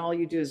cool. And all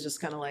you do is just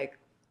kind of like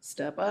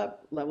step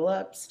up,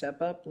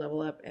 step up,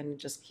 level up, and it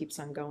just keeps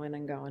on going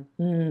and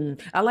going.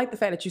 I like the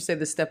fact that you said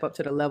the step up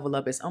to the level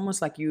up. It's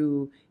almost like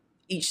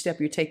each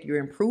step you take, you're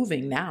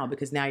improving now,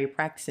 because now you're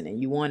practicing it.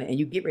 You want it and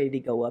you get ready to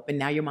go up, and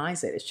now your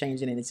mindset is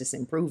changing and it's just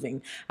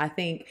improving. I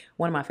think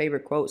one of my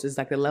favorite quotes is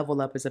like, the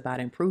level up is about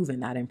improving,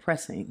 not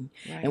impressing.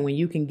 Right. And when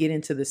you can get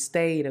into the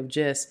state of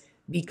just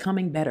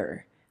becoming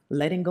better,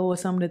 letting go of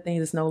some of the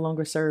things that's no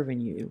longer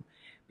serving you,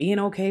 being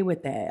okay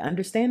with that,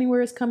 understanding where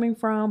it's coming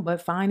from,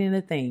 but finding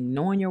the thing,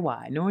 knowing your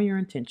why, knowing your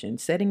intention,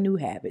 setting new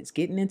habits,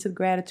 getting into the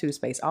gratitude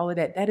space, all of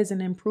that, that is an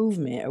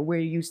improvement of where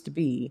you used to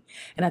be.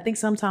 And I think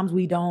sometimes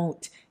we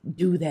don't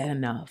do that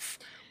enough.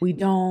 We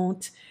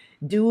don't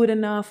do it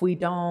enough. We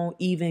don't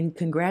even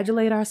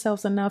congratulate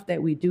ourselves enough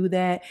that we do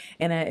that.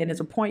 And it's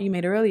a point you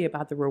made earlier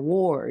about the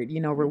reward,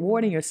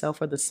 rewarding yourself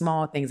for the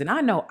small things. And I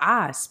know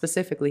I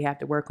specifically have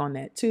to work on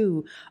that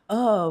too,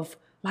 of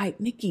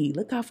like, Nikki,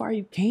 look how far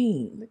you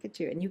came. Look at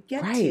you. And you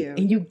get right. to.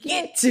 And you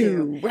get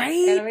to, right?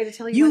 And I'm going to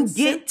tell you, a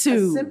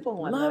simple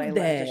one that I love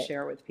to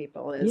share with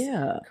people is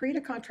create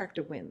a contract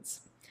of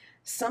wins.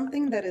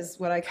 Something that is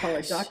what I call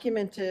a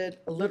documented,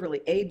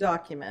 literally a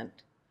document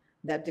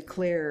that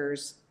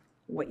declares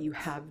what you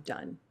have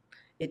done.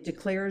 It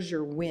declares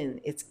your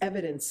win. It's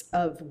evidence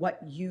of what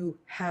you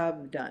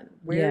have done.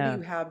 Where do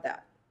you have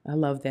that? I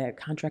love that.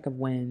 Contract of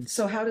wins.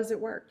 So how does it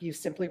work? You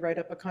simply write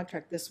up a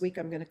contract. This week,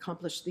 I'm going to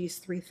accomplish these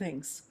 3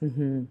 things.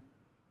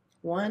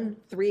 1,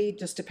 3,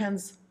 just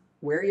depends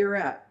where you're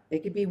at.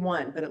 It could be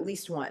 1, but at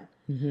least 1.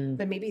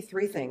 But maybe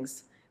 3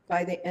 things.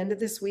 By the end of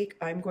this week,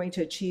 I'm going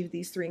to achieve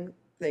these 3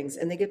 things.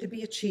 And they get to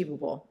be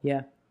achievable.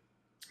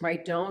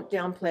 right? Don't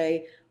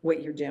downplay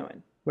what you're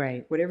doing.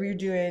 Right. Whatever you're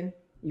doing,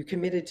 you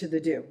committed to the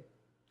do.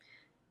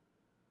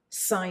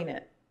 Sign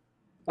it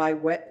by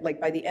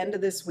the end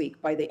of this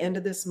week, by the end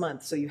of this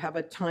month. So you have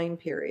a time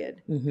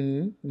period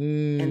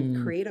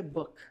and create a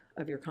book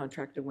of your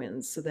contracted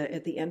wins so that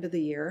at the end of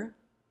the year,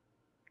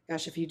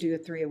 gosh, if you do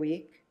 3 a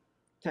week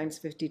times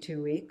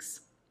 52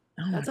 weeks,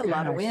 that's a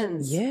lot of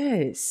wins.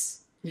 Yes.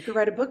 You could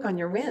write a book on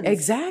your wins.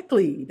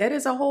 Exactly. That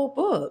is a whole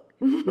book.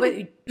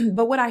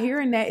 But what I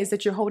hear in that is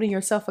that you're holding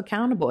yourself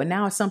accountable. And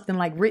now it's something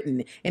like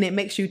written. And it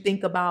makes you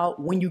think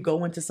about when you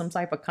go into some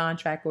type of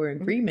contract or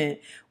agreement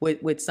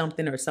with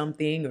something or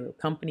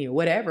company or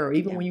whatever, or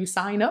even when you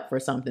sign up for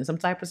something, some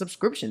type of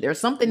subscrition. There's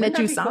something that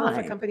you sign. Cool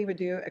if a company would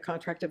do a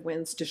contract of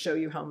wins to show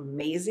you how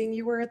amazing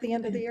you were at the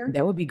end of the year?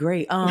 That would be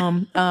great. We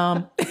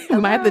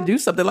might have to do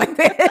something like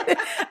that.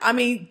 I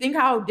mean, think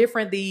how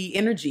different the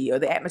energy or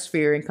the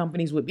atmosphere in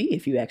companies would be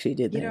if you actually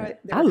did that.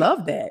 I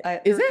love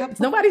that. Is it?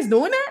 Nobody's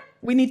doing that?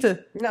 We need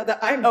to. No,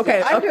 I'm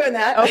doing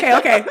that.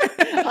 Okay.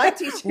 I'm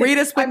teaching.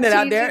 Rita's putting it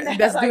out there.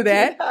 Let's do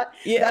that.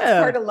 Yeah.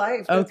 That's part of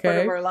life. That's part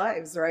of our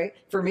lives, right?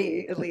 For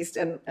me, at least,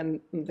 and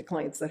the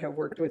clients that have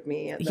worked with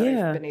me and that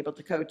I've been able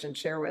to coach and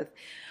share with.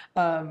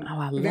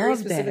 I very love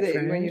specifically,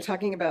 that. when you're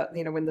talking about,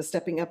 when the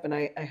stepping up, and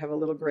I have a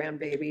little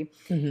grandbaby,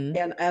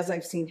 and as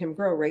I've seen him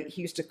grow, right,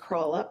 he used to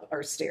crawl up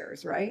our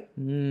stairs, right?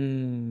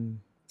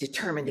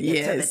 Determined to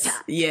get to the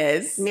top.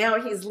 Yes. Now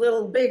he's a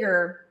little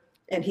bigger,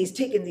 and he's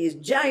taken these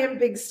giant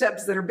big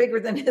steps that are bigger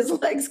than his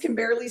legs can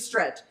barely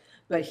stretch.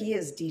 But he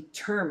is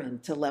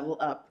determined to level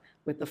up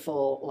with the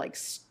full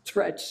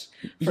stretch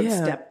from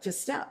step to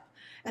step.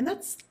 And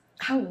that's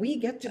how we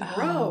get to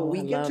grow.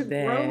 We get to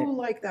grow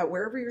like that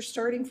wherever you're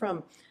starting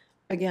from.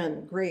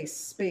 Again, grace,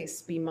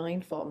 space, be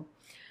mindful.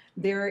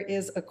 There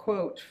is a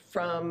quote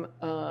from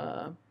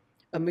a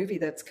movie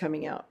that's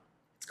coming out.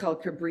 It's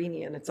called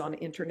Cabrini, and it's on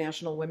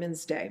International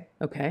Women's Day.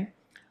 Okay.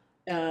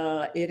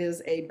 It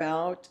is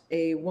about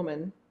a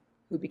woman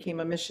who became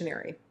a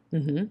missionary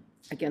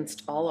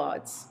against all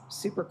odds.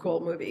 Super cool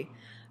movie.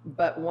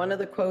 But one of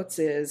the quotes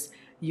is,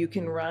 you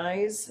can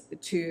rise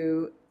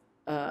to,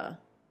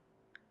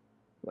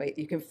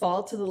 you can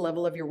fall to the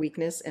level of your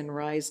weakness and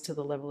rise to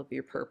the level of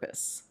your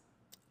purpose.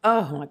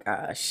 Oh my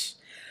gosh.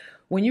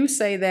 When you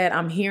say that,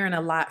 I'm hearing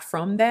a lot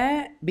from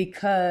that,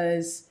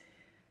 because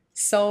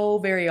so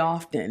very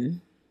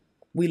often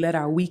we let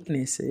our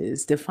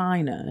weaknesses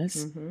define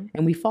us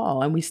and we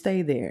fall and we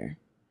stay there.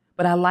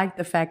 But I like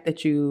the fact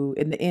that you,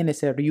 in the end, it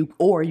said, you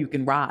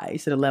can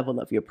rise to the level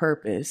of your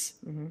purpose.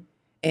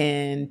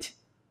 And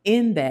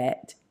in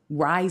that,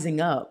 rising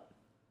up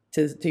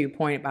to your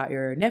point about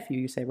your nephew,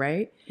 you say,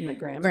 right? My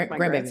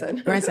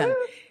grandson. Grandson.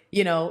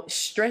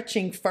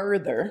 Stretching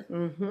further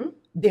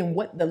than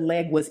what the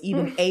leg was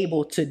even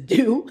able to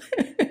do.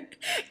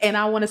 And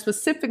I want to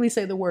specifically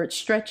say the word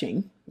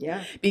stretching.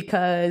 Yeah.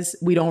 Because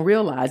we don't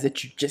realize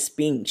that you're just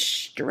being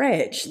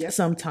stretched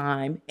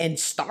sometime and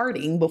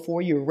starting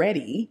before you're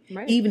ready.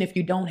 Right. Even if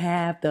you don't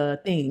have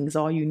the things,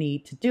 all you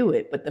need to do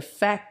it. But the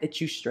fact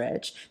that you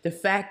stretch, the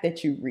fact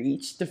that you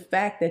reach, the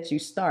fact that you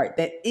start,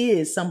 that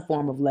is some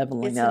form of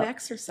leveling up. It's an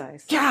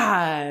exercise.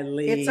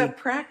 Golly. It's a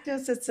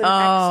practice. It's an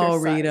exercise. Oh,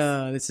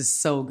 Rita, this is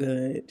so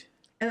good.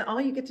 And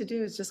all you get to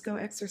do is just go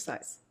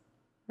exercise.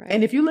 Right.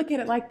 And if you look at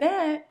it like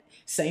that,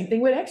 same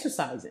thing with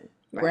exercising,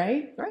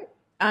 right? Right.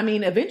 I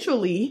mean,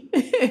 eventually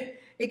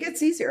it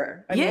gets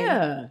easier. I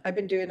mean, I've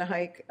been doing a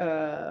hike,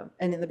 and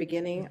in the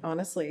beginning,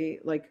 honestly,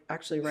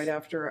 actually right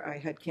after I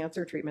had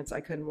cancer treatments, I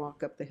couldn't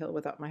walk up the hill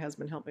without my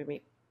husband helping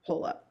me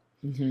pull up.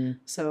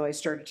 So I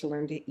started to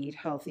learn to eat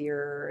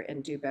healthier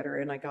and do better,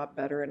 and I got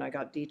better and I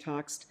got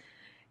detoxed.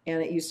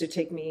 And it used to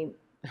take me,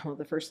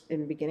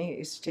 in the beginning, it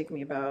used to take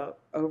me about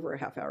over a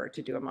half hour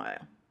to do a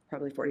mile,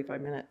 probably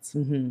 45 minutes.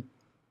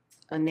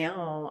 And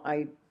now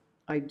I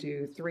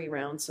do 3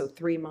 rounds, so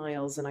 3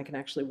 miles, and I can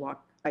actually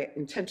walk. I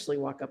intentionally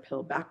walk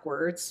uphill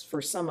backwards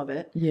for some of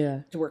it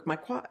to work my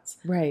quads.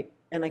 Right.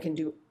 And I can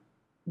do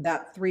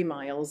that 3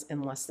 miles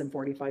in less than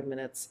 45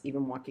 minutes,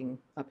 even walking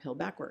uphill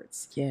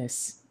backwards.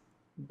 Yes.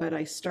 But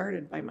I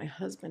started by my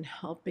husband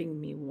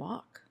helping me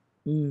walk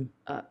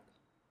up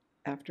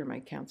after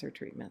my cancer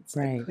treatments.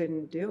 Right. I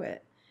couldn't do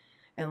it.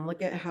 And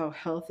look at how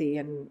healthy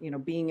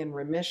and, being in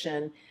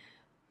remission.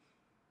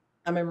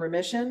 I'm in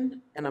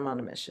remission and I'm on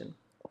a mission.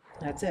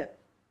 That's it.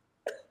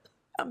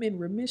 I'm in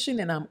remission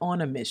and I'm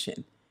on a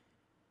mission.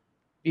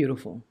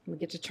 Beautiful. We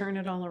get to turn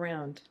it all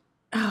around.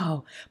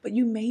 Oh, but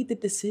you made the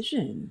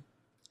decision.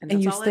 And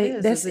that's all it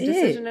is. That's it's a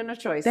decision and a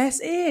choice. That's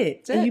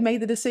it. And you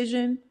made the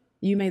decision.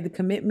 You made the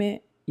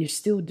commitment. You're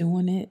still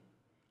doing it.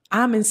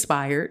 I'm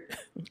inspired.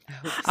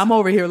 I'm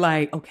over here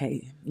like,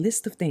 okay,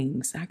 list of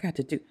things I got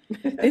to do.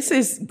 This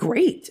is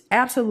great.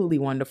 Absolutely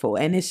wonderful.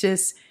 And it's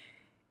just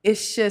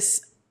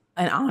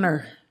an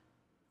honor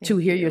to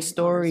hear your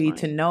story,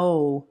 to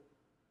know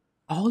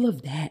all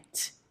of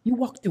that. You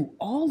walked through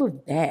all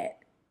of that.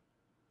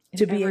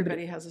 To be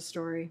everybody has a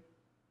story.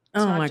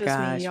 It's not just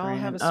gosh, me. Y'all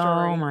have a story.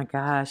 story. Oh my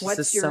gosh.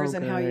 What's yours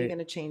and how are you going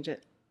to change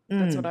it?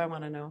 That's what I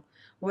want to know.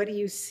 What do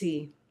you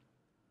see?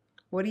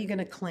 What are you going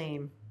to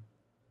claim?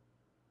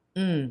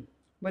 Mm.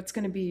 What's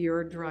going to be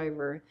your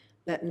driver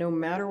that no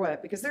matter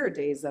what, because there are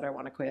days that I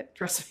want to quit,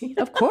 trust me.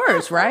 Of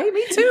course, right?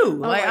 Me too.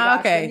 Oh Like, my gosh,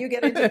 okay. when you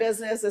get into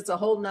business, it's a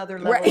whole nother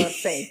level of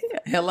faith.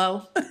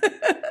 Hello?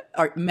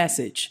 Or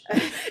message.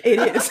 It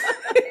is.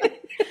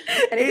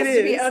 And it has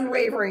to be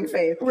unwavering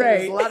faith.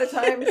 Right. A lot of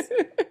times,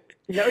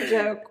 no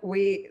joke,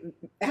 we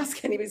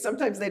ask anybody,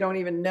 sometimes they don't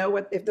even know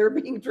if they're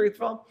being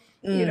truthful.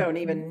 You don't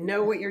even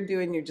know what you're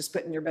doing. You're just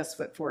putting your best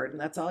foot forward. And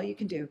that's all you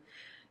can do.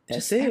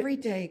 That's just it. every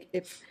day.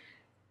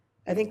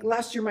 I think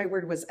last year my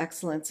word was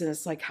excellence. And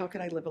it's like, how could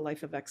I live a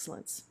life of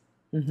excellence?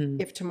 Mm-hmm.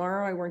 If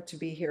tomorrow I weren't to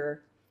be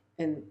here,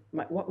 and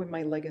what would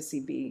my legacy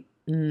be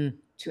to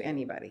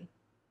anybody?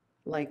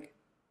 Like,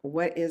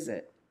 what is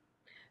it?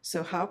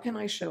 So how can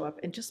I show up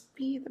and just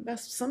be the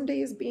best? Some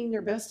days being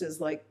your best is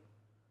like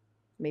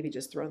maybe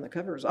just throwing the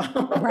covers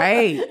off.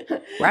 Right.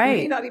 Right.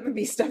 It may not even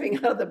be stepping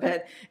out of the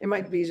bed. It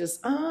might be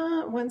just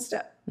one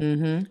step.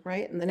 Mm-hmm.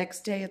 Right. And the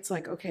next day it's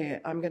like, okay,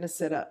 I'm going to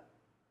sit up.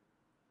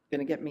 I'm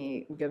going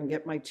to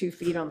get my 2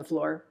 feet on the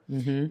floor.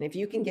 Mm-hmm. And if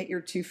you can get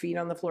your 2 feet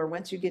on the floor,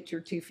 once you get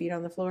your 2 feet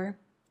on the floor,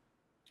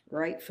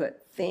 right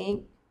foot,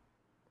 think,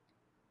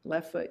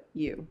 left foot,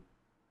 you.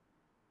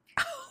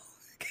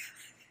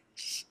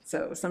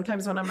 So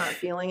sometimes when I'm not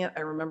feeling it, I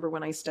remember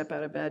when I step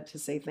out of bed to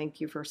say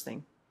thank you first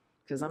thing,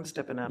 because I'm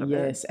stepping out of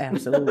bed. Yes,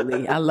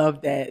 absolutely. I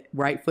love that.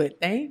 Right foot,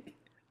 think,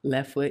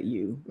 left foot,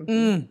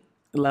 you.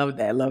 Love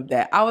that. Love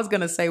that. I was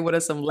going to say, what are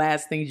some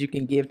last things you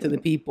can give to the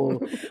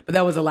people? But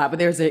that was a lot. But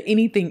there's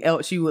anything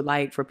else you would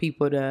like for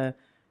people to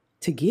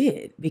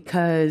get?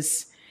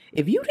 Because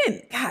if you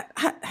didn't, God,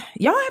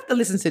 y'all have to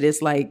listen to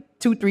this like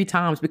 2-3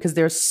 times, because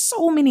there's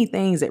so many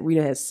things that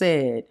Rita has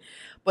said.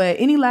 But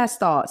any last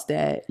thoughts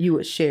that you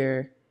would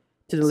share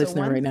to the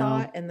listener right now?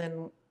 One thought and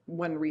then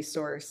one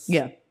resource.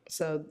 Yeah.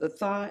 So the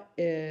thought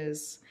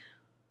is,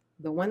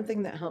 the one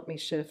thing that helped me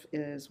shift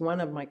is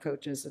one of my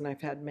coaches, and I've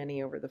had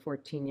many over the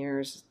 14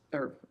 years,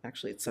 or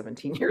actually it's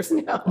 17 years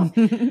now,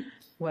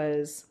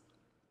 was,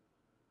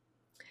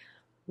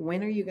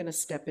 when are you going to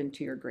step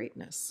into your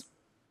greatness?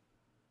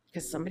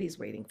 Because somebody's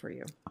waiting for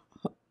you.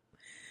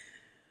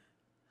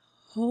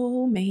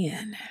 Oh,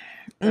 man.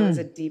 That was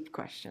a deep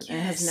question. Yes.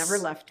 It has never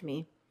left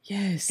me.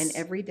 Yes. And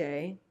every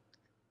day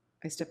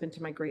I step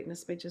into my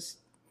greatness by just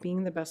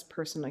being the best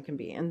person I can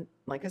be. And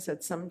like I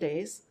said, some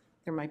days,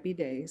 there might be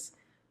days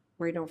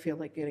where I don't feel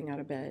like getting out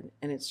of bed.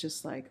 And it's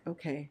just like,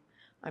 okay,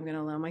 I'm going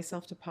to allow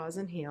myself to pause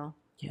and heal.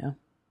 Yeah.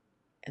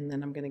 And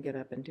then I'm going to get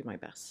up and do my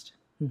best.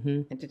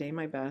 Mm-hmm. And today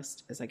my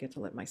best is I get to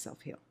let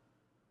myself heal.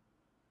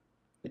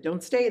 But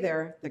don't stay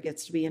there. There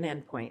gets to be an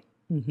end point.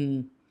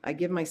 Mm-hmm. I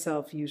give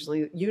myself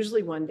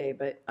usually one day,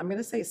 but I'm going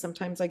to say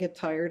sometimes I get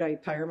tired. I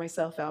tire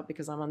myself out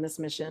because I'm on this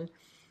mission.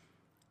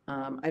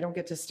 I don't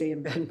get to stay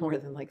in bed more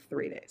than like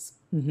 3 days.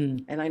 Mm-hmm.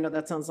 And I know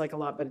that sounds like a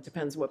lot, but it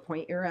depends what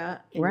point you're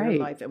at in Right.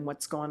 your life and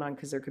what's going on,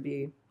 because there could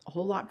be a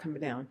whole lot coming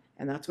down,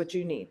 and that's what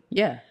you need.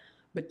 Yeah.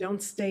 But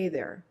don't stay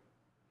there.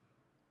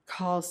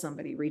 Call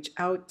somebody, reach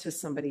out to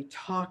somebody,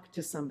 talk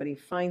to somebody,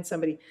 find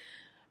somebody.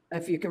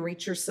 If you can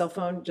reach your cell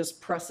phone,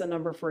 just press a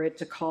number for it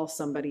to call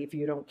somebody if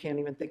you can't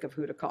even think of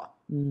who to call.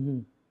 Mm-hmm.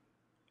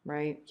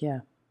 Right?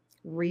 Yeah.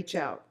 Reach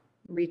out,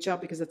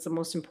 because it's the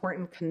most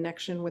important.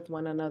 Connection with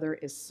one another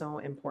is so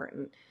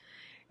important.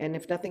 And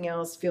if nothing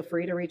else, feel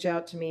free to reach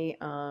out to me.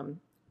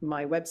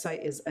 My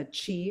website is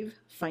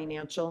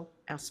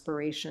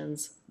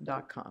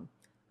achievefinancialaspirations.com.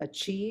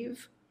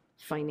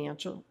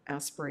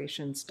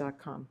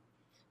 Achievefinancialaspirations.com.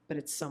 But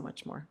it's so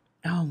much more.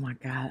 Oh my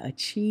God.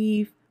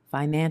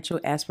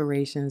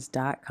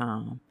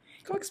 Achievefinancialaspirations.com.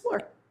 Go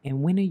explore.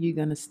 And when are you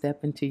going to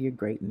step into your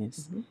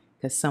greatness?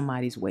 Because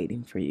somebody's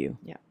waiting for you.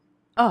 Yeah.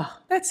 Oh,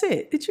 that's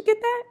it. Did you get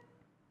that?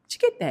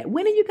 Did you get that?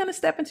 When are you going to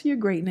step into your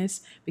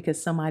greatness?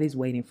 Because somebody's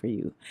waiting for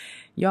you.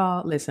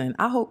 Y'all, listen,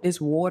 I hope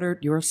this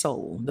watered your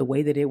soul the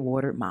way that it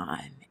watered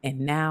mine.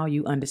 And now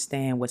you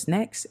understand what's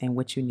next and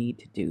what you need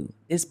to do.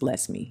 This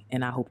blessed me,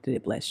 and I hope that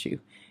it blessed you.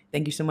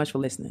 Thank you so much for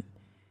listening.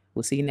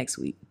 We'll see you next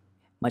week.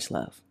 Much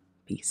love.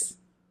 Peace.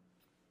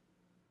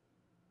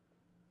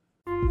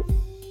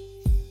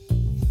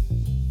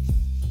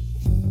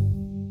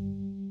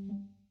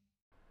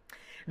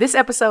 This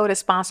episode is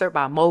sponsored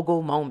by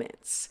Mogul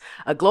Moments,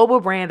 a global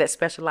brand that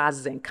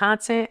specializes in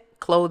content,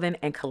 clothing,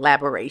 and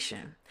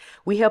collaboration.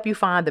 We help you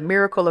find the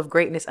miracle of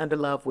greatness under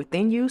love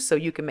within you so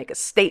you can make a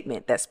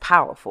statement that's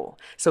powerful.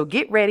 So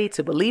get ready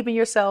to believe in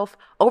yourself,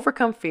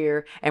 overcome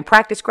fear, and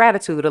practice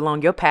gratitude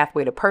along your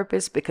pathway to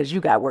purpose, because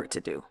you got work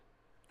to do.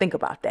 Think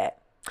about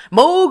that.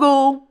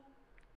 Mogul!